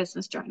go to a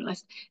business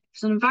journalist. If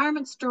it's an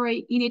environment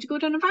story, you need to go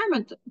to an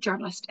environment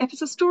journalist. If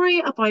it's a story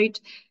about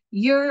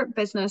your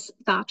business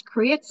that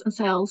creates and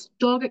sells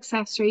dog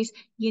accessories,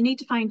 you need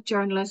to find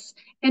journalists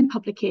in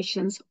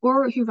publications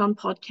or who run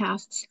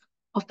podcasts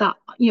of that,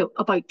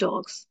 about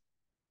dogs.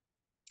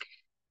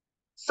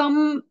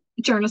 Some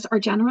journalists are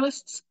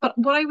generalists, but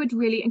what I would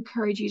really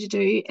encourage you to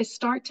do is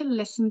start to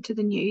listen to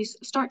the news,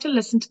 start to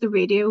listen to the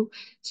radio,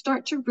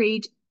 start to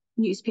read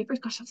newspapers.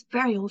 Gosh, that's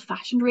very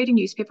old-fashioned, reading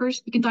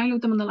newspapers. You can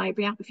download them on the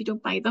library app if you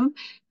don't buy them,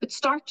 but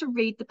start to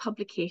read the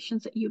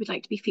publications that you would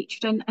like to be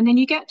featured in, and then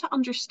you get to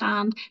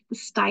understand the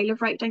style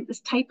of writing, this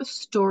type of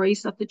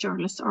stories that the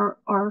journalists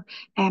are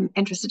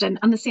interested in.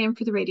 And the same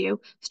for the radio.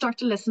 Start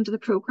to listen to the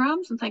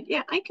programs and think,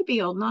 yeah, I could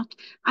be on that.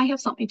 I have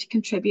something to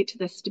contribute to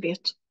this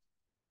debate.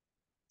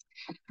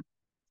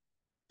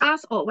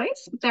 As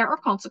always, there are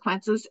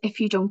consequences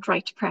if you don't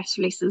write press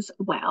releases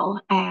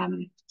well.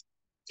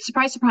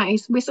 Surprise,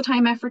 surprise, waste of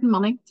time, effort, and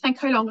money. Think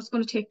how long it's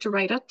going to take to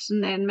write it,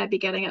 and then maybe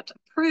getting it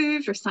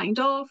approved or signed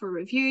off or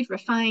reviewed,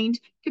 refined.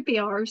 Could be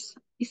hours.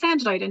 You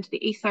send it out into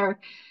the ether.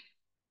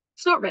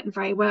 It's not written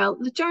very well.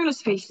 The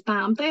journalists feel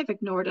spam. They've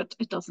ignored it.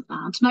 It doesn't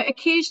land. Now,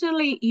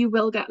 occasionally you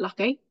will get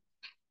lucky,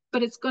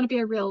 but it's going to be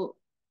a real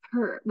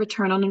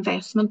return on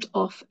investment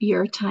of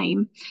your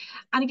time.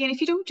 And again,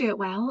 if you don't do it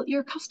well,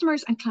 your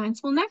customers and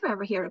clients will never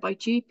ever hear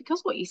about you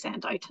because what you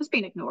send out has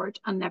been ignored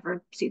and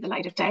never see the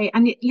light of day.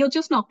 And you'll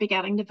just not be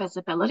getting the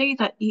visibility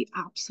that you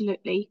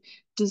absolutely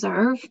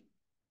deserve.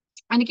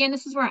 And again,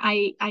 this is where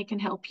I can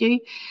help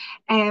you.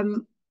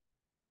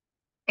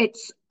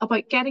 It's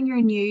about getting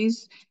your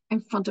news in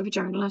front of a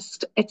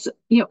journalist.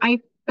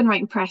 I've been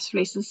writing press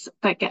releases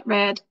that get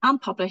read and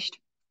published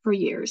for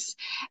years.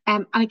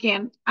 And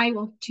again, I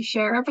want to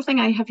share everything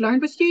I have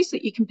learned with you so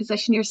that you can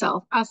position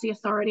yourself as the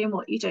authority in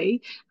what you do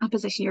and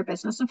position your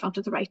business in front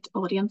of the right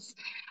audience.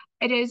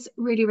 It is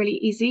really, really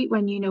easy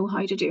when you know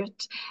how to do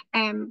it.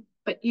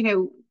 But you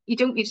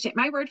don't need to take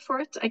my word for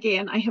it.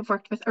 Again, I have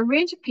worked with a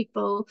range of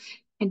people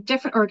in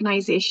different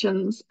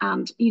organizations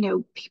and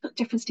people at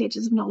different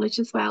stages of knowledge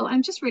as well.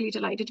 I'm just really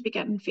delighted to be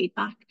getting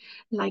feedback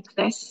like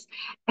this.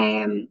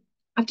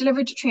 I've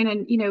delivered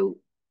training,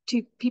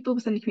 to people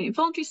within the community and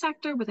voluntary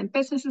sector, within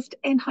businesses, to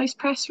in-house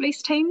press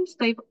release teams.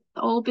 They've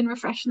all been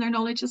refreshing their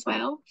knowledge as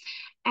well.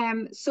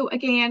 So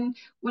again,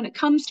 when it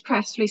comes to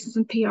press releases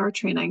and PR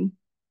training,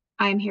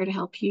 I'm here to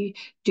help you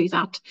do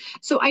that.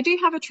 So I do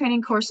have a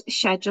training course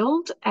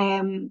scheduled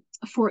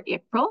for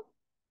April.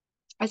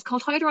 It's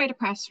called How to Write a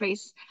Press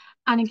Release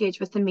and Engage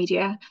with the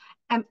Media.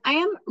 I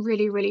am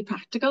really, really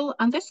practical,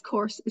 and this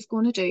course is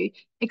going to do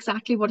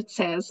exactly what it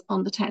says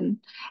on the tin.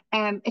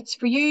 It's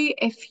for you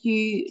if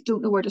you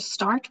don't know where to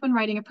start when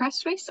writing a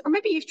press release, or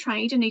maybe you've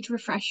tried and need to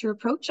refresh your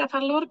approach. I've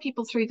had a lot of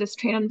people through this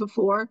training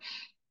before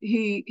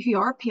who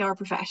are PR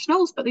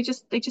professionals, but they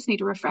just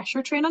need a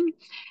refresher training.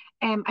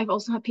 I've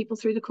also had people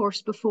through the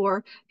course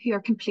before who are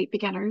complete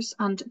beginners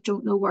and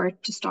don't know where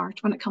to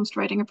start when it comes to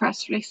writing a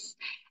press release.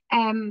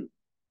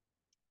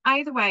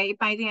 Either way,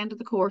 by the end of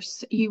the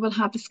course, you will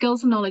have the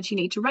skills and knowledge you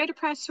need to write a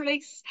press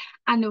release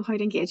and know how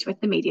to engage with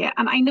the media.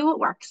 And I know it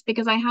works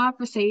because I have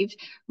received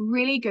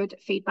really good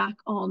feedback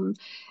on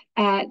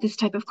this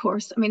type of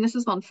course. I mean, this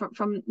is one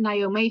from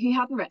Naomi, who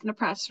hadn't written a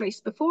press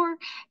release before.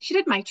 She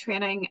did my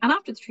training, and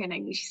after the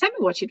training, she sent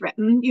me what she'd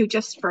written,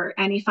 just for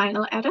any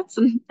final edits.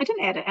 And I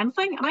didn't edit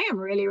anything, and I am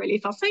really, really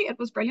fussy. It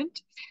was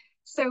brilliant.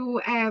 So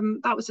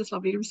that was just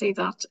lovely to receive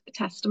that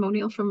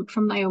testimonial from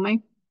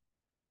Naomi.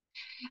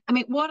 I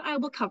mean, what I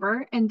will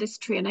cover in this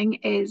training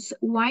is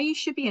why you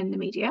should be in the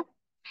media,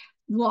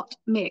 what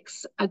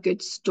makes a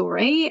good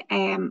story,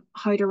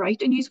 how to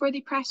write a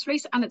newsworthy press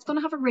release, and it's going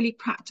to have a really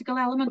practical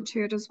element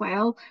to it as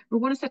well. We're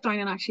going to sit down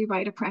and actually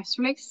write a press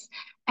release.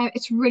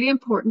 It's really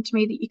important to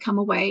me that you come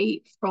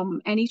away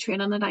from any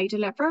training that I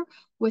deliver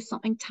with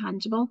something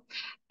tangible.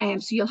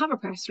 So you'll have a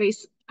press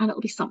release and it'll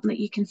be something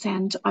that you can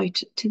send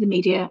out to the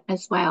media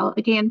as well.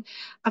 Again,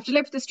 I've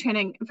delivered this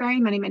training very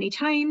many, many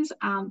times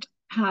and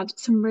had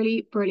some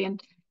really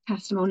brilliant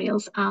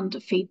testimonials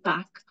and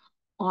feedback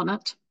on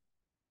it.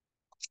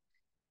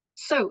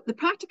 So the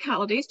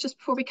practicalities, just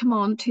before we come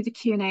on to the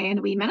Q&A in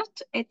a wee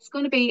minute, it's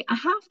going to be a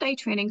half-day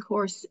training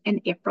course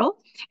in April.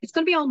 It's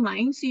going to be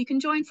online, so you can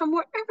join from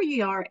wherever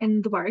you are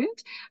in the world.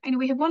 I know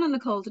we have one on the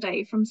call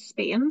today from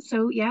Spain,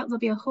 so yeah, there'll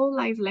be a whole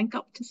live link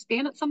up to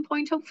Spain at some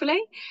point,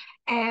 hopefully.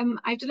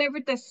 I've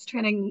delivered this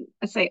training,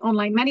 I say,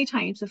 online many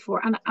times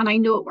before, and I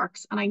know it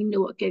works, and I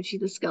know it gives you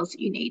the skills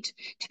that you need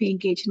to be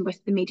engaging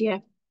with the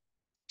media.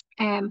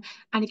 And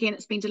again,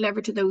 it's been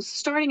delivered to those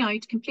starting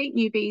out, complete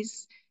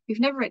newbies, who've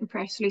never written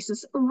press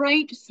releases,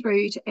 right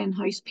through to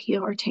in-house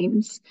PR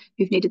teams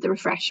who've needed the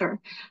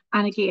refresher.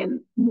 And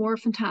again, more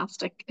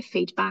fantastic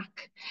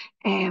feedback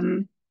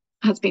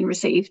has been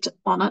received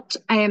on it.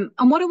 And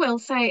what I will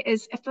say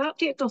is, if that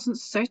date doesn't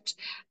suit,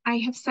 I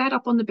have set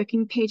up on the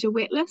booking page a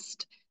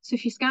waitlist. So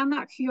if you scan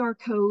that QR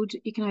code,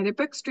 you can either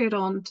book straight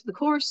on to the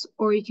course,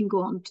 or you can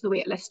go on to the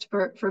waitlist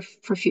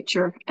for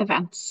future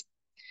events.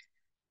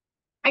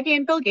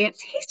 Again, Bill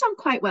Gates, he's done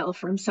quite well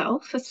for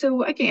himself.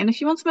 So again, if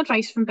you want some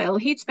advice from Bill,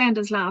 he'd spend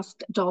his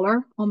last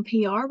dollar on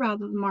PR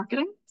rather than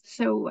marketing.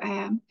 So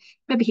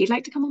maybe he'd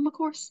like to come on the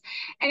course.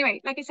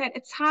 Anyway, like I said,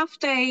 it's half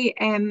day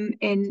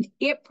in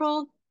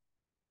April.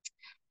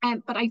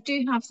 But I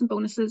do have some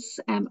bonuses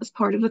as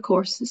part of the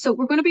course. So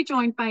we're going to be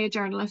joined by a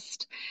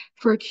journalist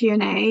for a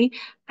Q&A.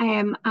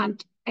 And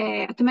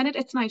at the minute,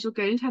 it's Nigel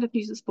Gould, Head of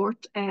News and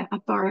Sport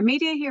at Bauer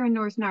Media here in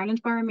Northern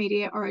Ireland. Bauer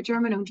Media are a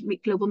German-owned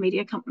global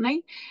media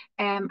company.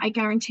 I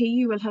guarantee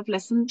you will have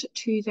listened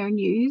to their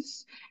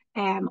news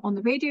on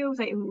the radio.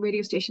 They own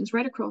radio stations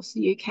right across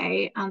the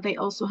UK, and they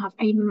also have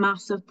a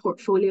massive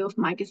portfolio of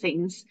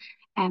magazines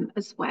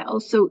as well.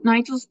 So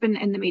Nigel's been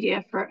in the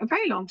media for a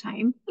very long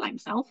time, like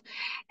himself.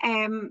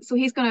 So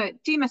he's going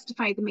to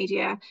demystify the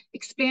media,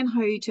 explain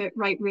how to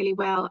write really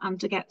well and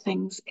to get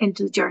things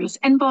into the journalist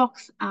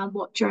inbox and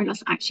what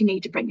journalists actually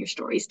need to bring your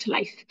stories to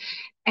life.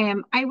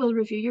 I will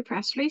review your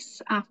press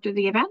release after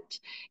the event,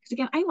 because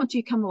again, I want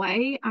you to come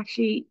away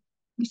actually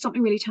with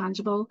something really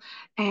tangible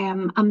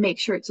and make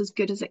sure it's as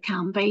good as it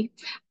can be.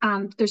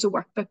 And there's a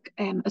workbook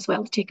as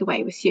well to take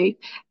away with you.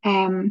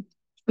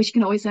 Which you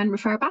can always then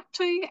refer back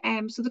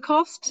to. So the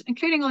cost,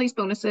 including all these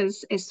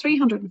bonuses, is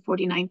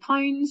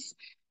 £349.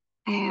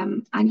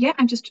 And yeah,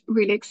 I'm just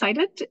really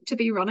excited to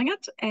be running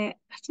it.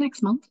 That's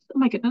next month. Oh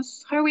my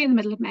goodness, how are we in the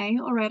middle of May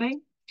already?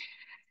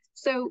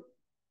 So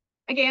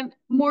again,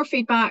 more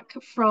feedback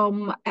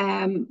from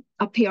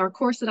a PR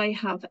course that I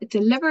have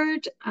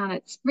delivered, and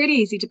it's really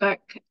easy to book.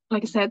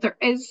 Like I said, there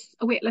is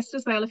a wait list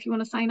as well if you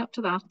want to sign up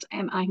to that.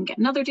 I can get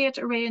another date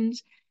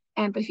arranged.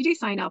 But if you do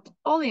sign up,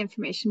 all the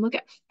information will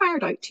get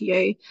fired out to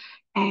you,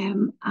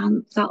 and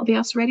that'll be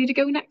us ready to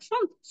go next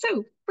month.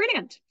 So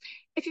brilliant.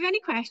 if you have any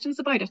questions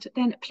about it,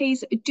 then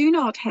please do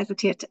not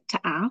hesitate to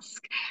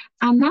ask.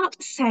 And that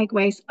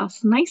segues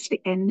us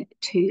nicely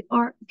into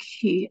our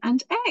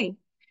Q&A.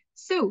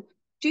 So,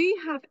 do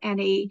you have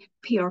any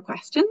PR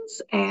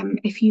questions?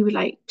 If you would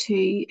like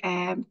to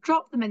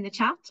drop them in the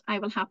chat, I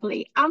will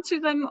happily answer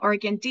them. Or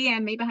again,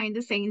 DM me behind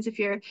the scenes if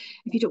you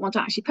don't want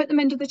to actually put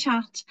them into the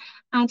chat.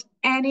 And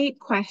any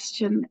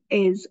question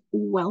is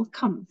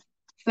welcome.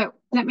 So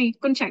let me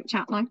go and check the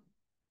chat now.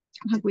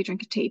 I'll have a wee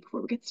drink of tea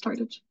before we get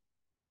started.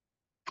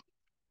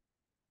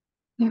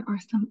 There are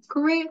some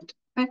great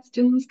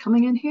questions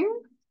coming in here.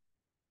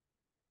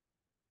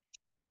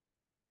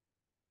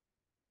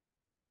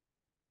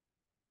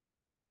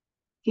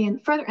 Again,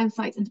 further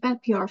insights into bed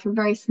PR for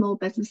very small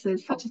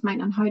businesses such as mine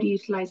and how to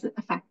utilize it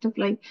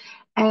effectively.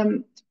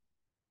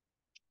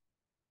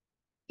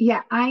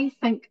 Yeah, I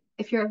think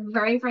if you're a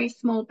very, very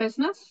small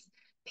business,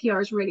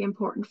 PR is really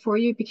important for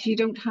you because you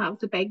don't have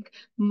the big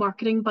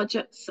marketing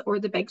budgets or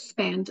the big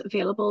spend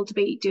available to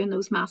be doing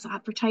those mass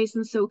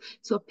advertising. So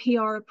a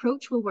PR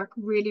approach will work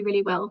really,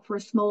 really well for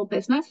a small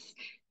business,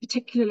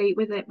 particularly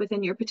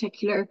within your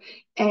particular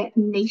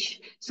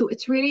niche. So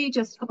it's really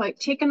just about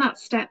taking that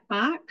step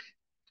back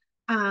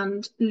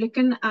and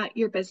looking at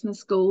your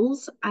business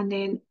goals and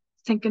then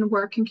thinking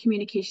where can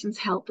communications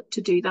help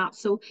to do that.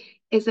 So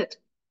is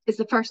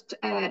the first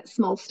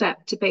small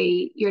step to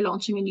be you're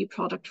launching a new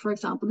product, for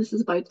example. This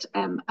is about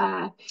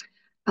a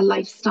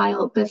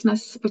lifestyle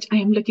business, which I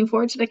am looking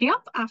forward to picking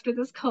up after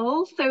this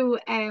call. So,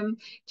 do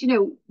you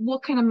know,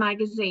 what kind of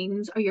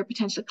magazines are your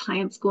potential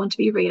clients going to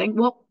be reading?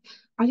 What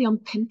are they on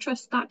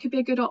Pinterest? That could be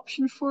a good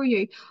option for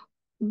you.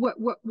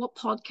 What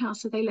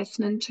podcasts are they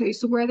listening to?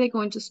 So where are they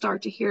going to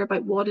start to hear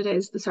about what it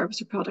is, the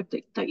service or product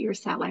that you're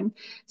selling?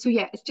 So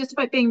yeah, it's just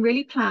about being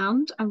really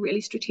planned and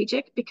really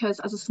strategic, because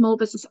as a small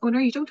business owner,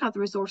 you don't have the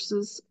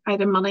resources,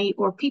 either money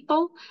or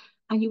people,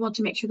 and you want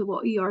to make sure that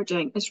what you are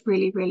doing is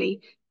really,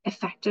 really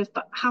effective.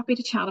 But happy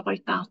to chat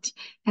about that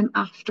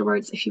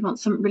afterwards if you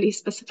want some really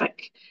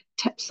specific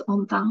tips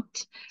on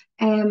that.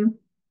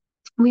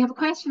 We have a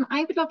question.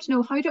 I would love to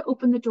know how to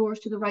open the doors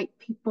to the right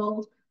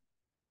people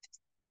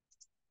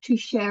to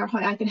share how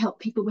I can help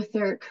people with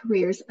their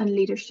careers and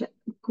leadership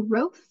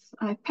growth.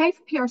 I've paid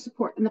for PR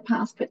support in the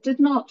past, but did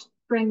not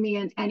bring me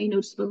in any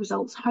noticeable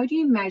results. How do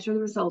you measure the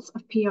results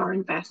of PR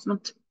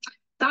investment?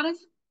 That is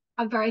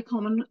a very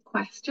common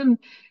question.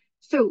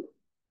 So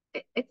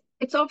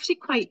it's obviously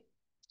quite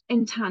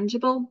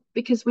intangible,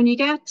 because when you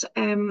get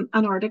an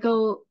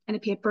article in a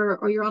paper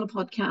or you're on a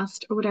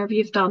podcast or whatever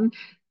you've done,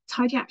 it's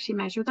how do you actually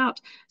measure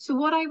that? So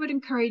what I would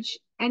encourage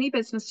any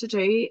business to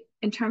do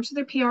in terms of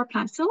their PR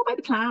plan, it's all about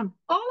the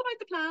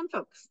plan,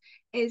 folks,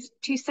 is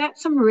to set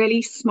some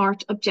really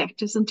smart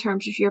objectives in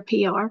terms of your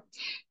PR.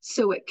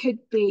 So it could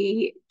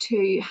be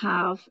to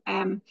have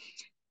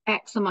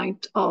X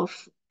amount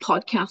of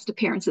podcast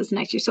appearances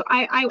next year. So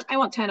I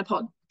want 10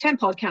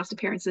 podcast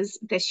appearances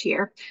this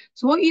year.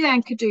 So what you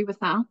then could do with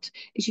that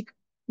is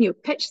you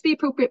pitch the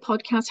appropriate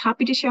podcast.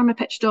 Happy to share my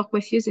pitch doc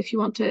with you if you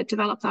want to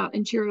develop that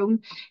into your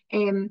own.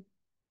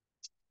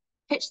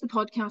 Pitch the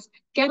podcast,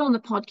 get on the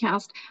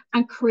podcast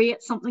and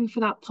create something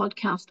for that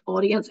podcast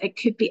audience. It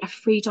could be a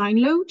free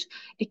download,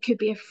 it could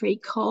be a free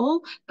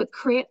call, but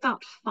create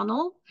that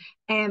funnel,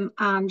 and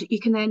you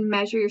can then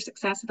measure your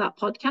success of that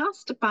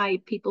podcast by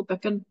people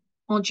booking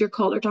onto your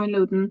call or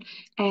downloading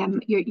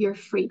your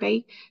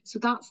freebie. So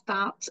that's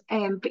that.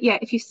 But yeah,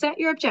 if you set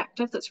your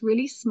objective, that's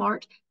really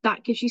smart.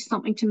 That gives you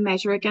something to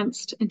measure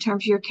against in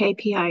terms of your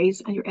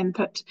KPIs and your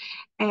input.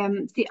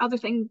 The other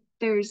thing,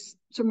 there's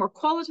some more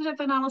qualitative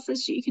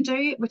analysis you can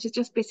do, which is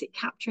just basically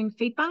capturing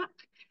feedback.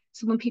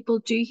 So when people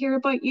do hear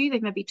about you,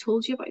 they've maybe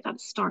told you about that,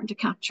 it's starting to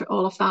capture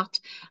all of that.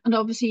 And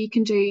obviously you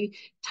can do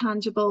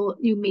tangible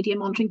media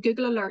monitoring.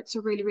 Google Alerts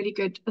are really, really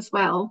good as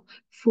well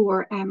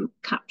for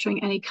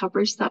capturing any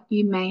coverage that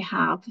you may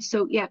have.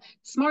 So yeah,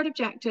 smart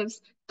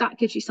objectives, that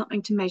gives you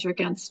something to measure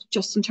against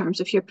just in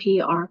terms of your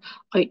PR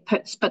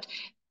outputs. But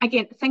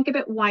again, think a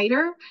bit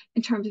wider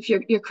in terms of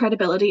your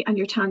credibility and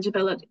your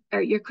tangibility,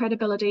 or your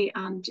credibility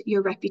and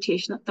your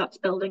reputation that's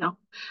building up.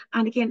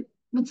 And again,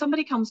 when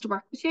somebody comes to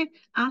work with you,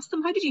 ask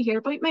them, how did you hear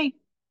about me?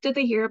 Did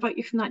they hear about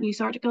you from that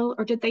news article,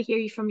 or did they hear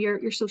you from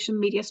your social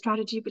media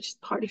strategy, which is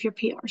part of your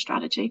PR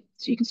strategy?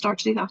 So you can start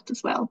to do that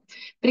as well.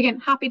 But again,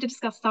 happy to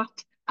discuss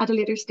that at a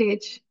later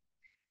stage.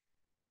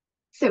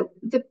 So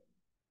the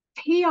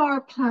PR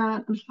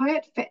plan and how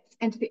it fits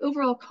into the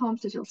overall comms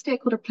digital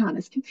stakeholder plan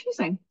is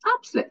confusing.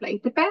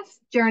 Absolutely. The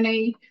best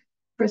journey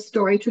for a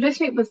story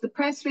traditionally was the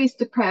press release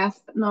to press,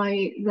 but now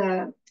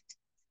I've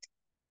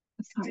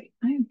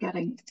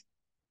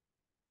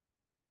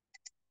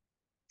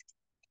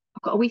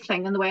got a wee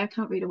thing in the way, I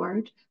can't read a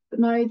word. But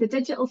now the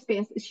digital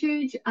space is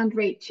huge and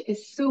reach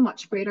is so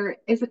much greater.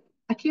 Is it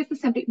a case of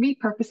simply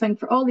repurposing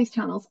for all these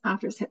channels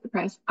after it's hit the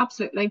press?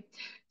 Absolutely.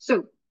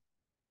 So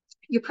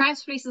your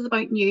press release is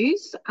about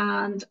news,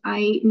 and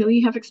I know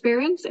you have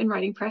experience in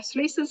writing press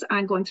releases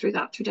and going through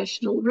that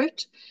traditional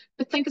route.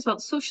 But think as well,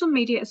 social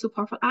media is so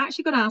powerful. I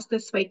actually got asked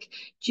this week,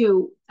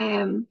 Joe,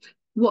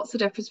 what's the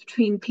difference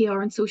between PR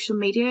and social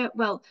media?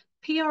 Well,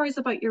 PR is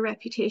about your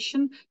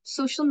reputation.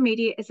 Social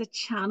media is a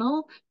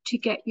channel to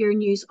get your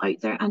news out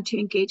there and to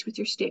engage with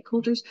your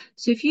stakeholders.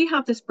 So if you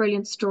have this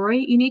brilliant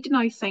story, you need to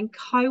now think,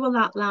 how will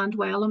that land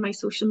well on my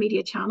social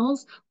media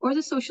channels or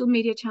the social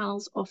media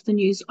channels of the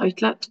news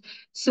outlet?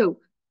 So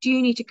do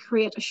you need to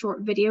create a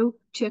short video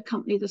to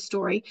accompany the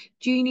story?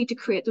 Do you need to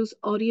create those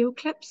audio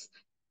clips,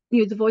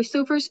 the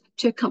voiceovers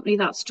to accompany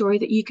that story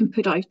that you can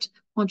put out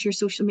onto your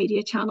social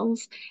media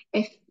channels?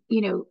 If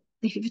you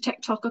have a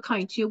TikTok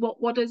account,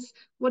 what is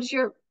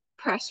your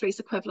press release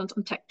equivalent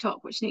on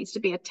TikTok, which needs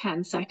to be a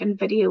 10-second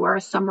video or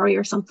a summary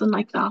or something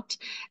like that.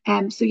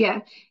 So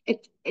yeah,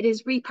 it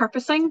is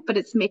repurposing, but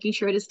it's making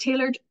sure it is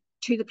tailored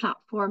to the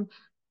platform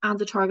and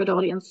the target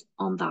audience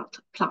on that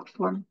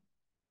platform.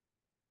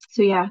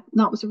 So yeah,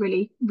 that was a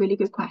really, really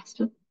good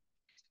question.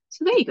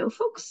 So there you go,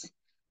 folks.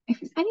 If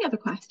there's any other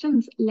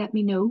questions, let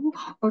me know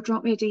or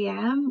drop me a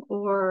DM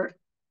or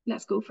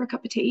let's go for a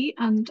cup of tea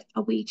and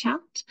a wee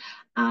chat.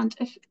 And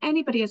if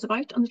anybody is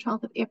about on the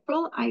 12th of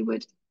April, I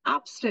would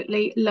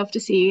absolutely love to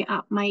see you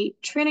at my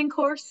training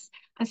course.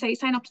 I say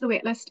sign up to the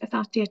waitlist if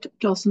that date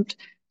doesn't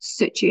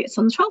suit you. It's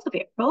on the 12th of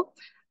April.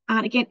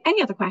 And again,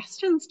 any other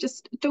questions,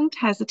 just don't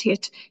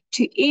hesitate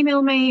to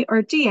email me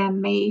or DM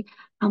me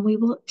and we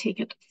will take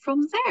it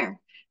from there.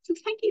 So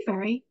thank you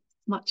very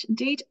much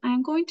indeed.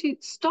 I'm going to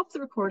stop the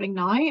recording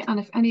now, and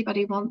if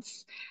anybody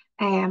wants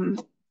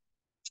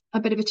a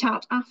bit of a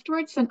chat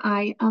afterwards, then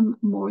I am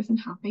more than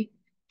happy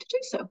to do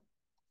so.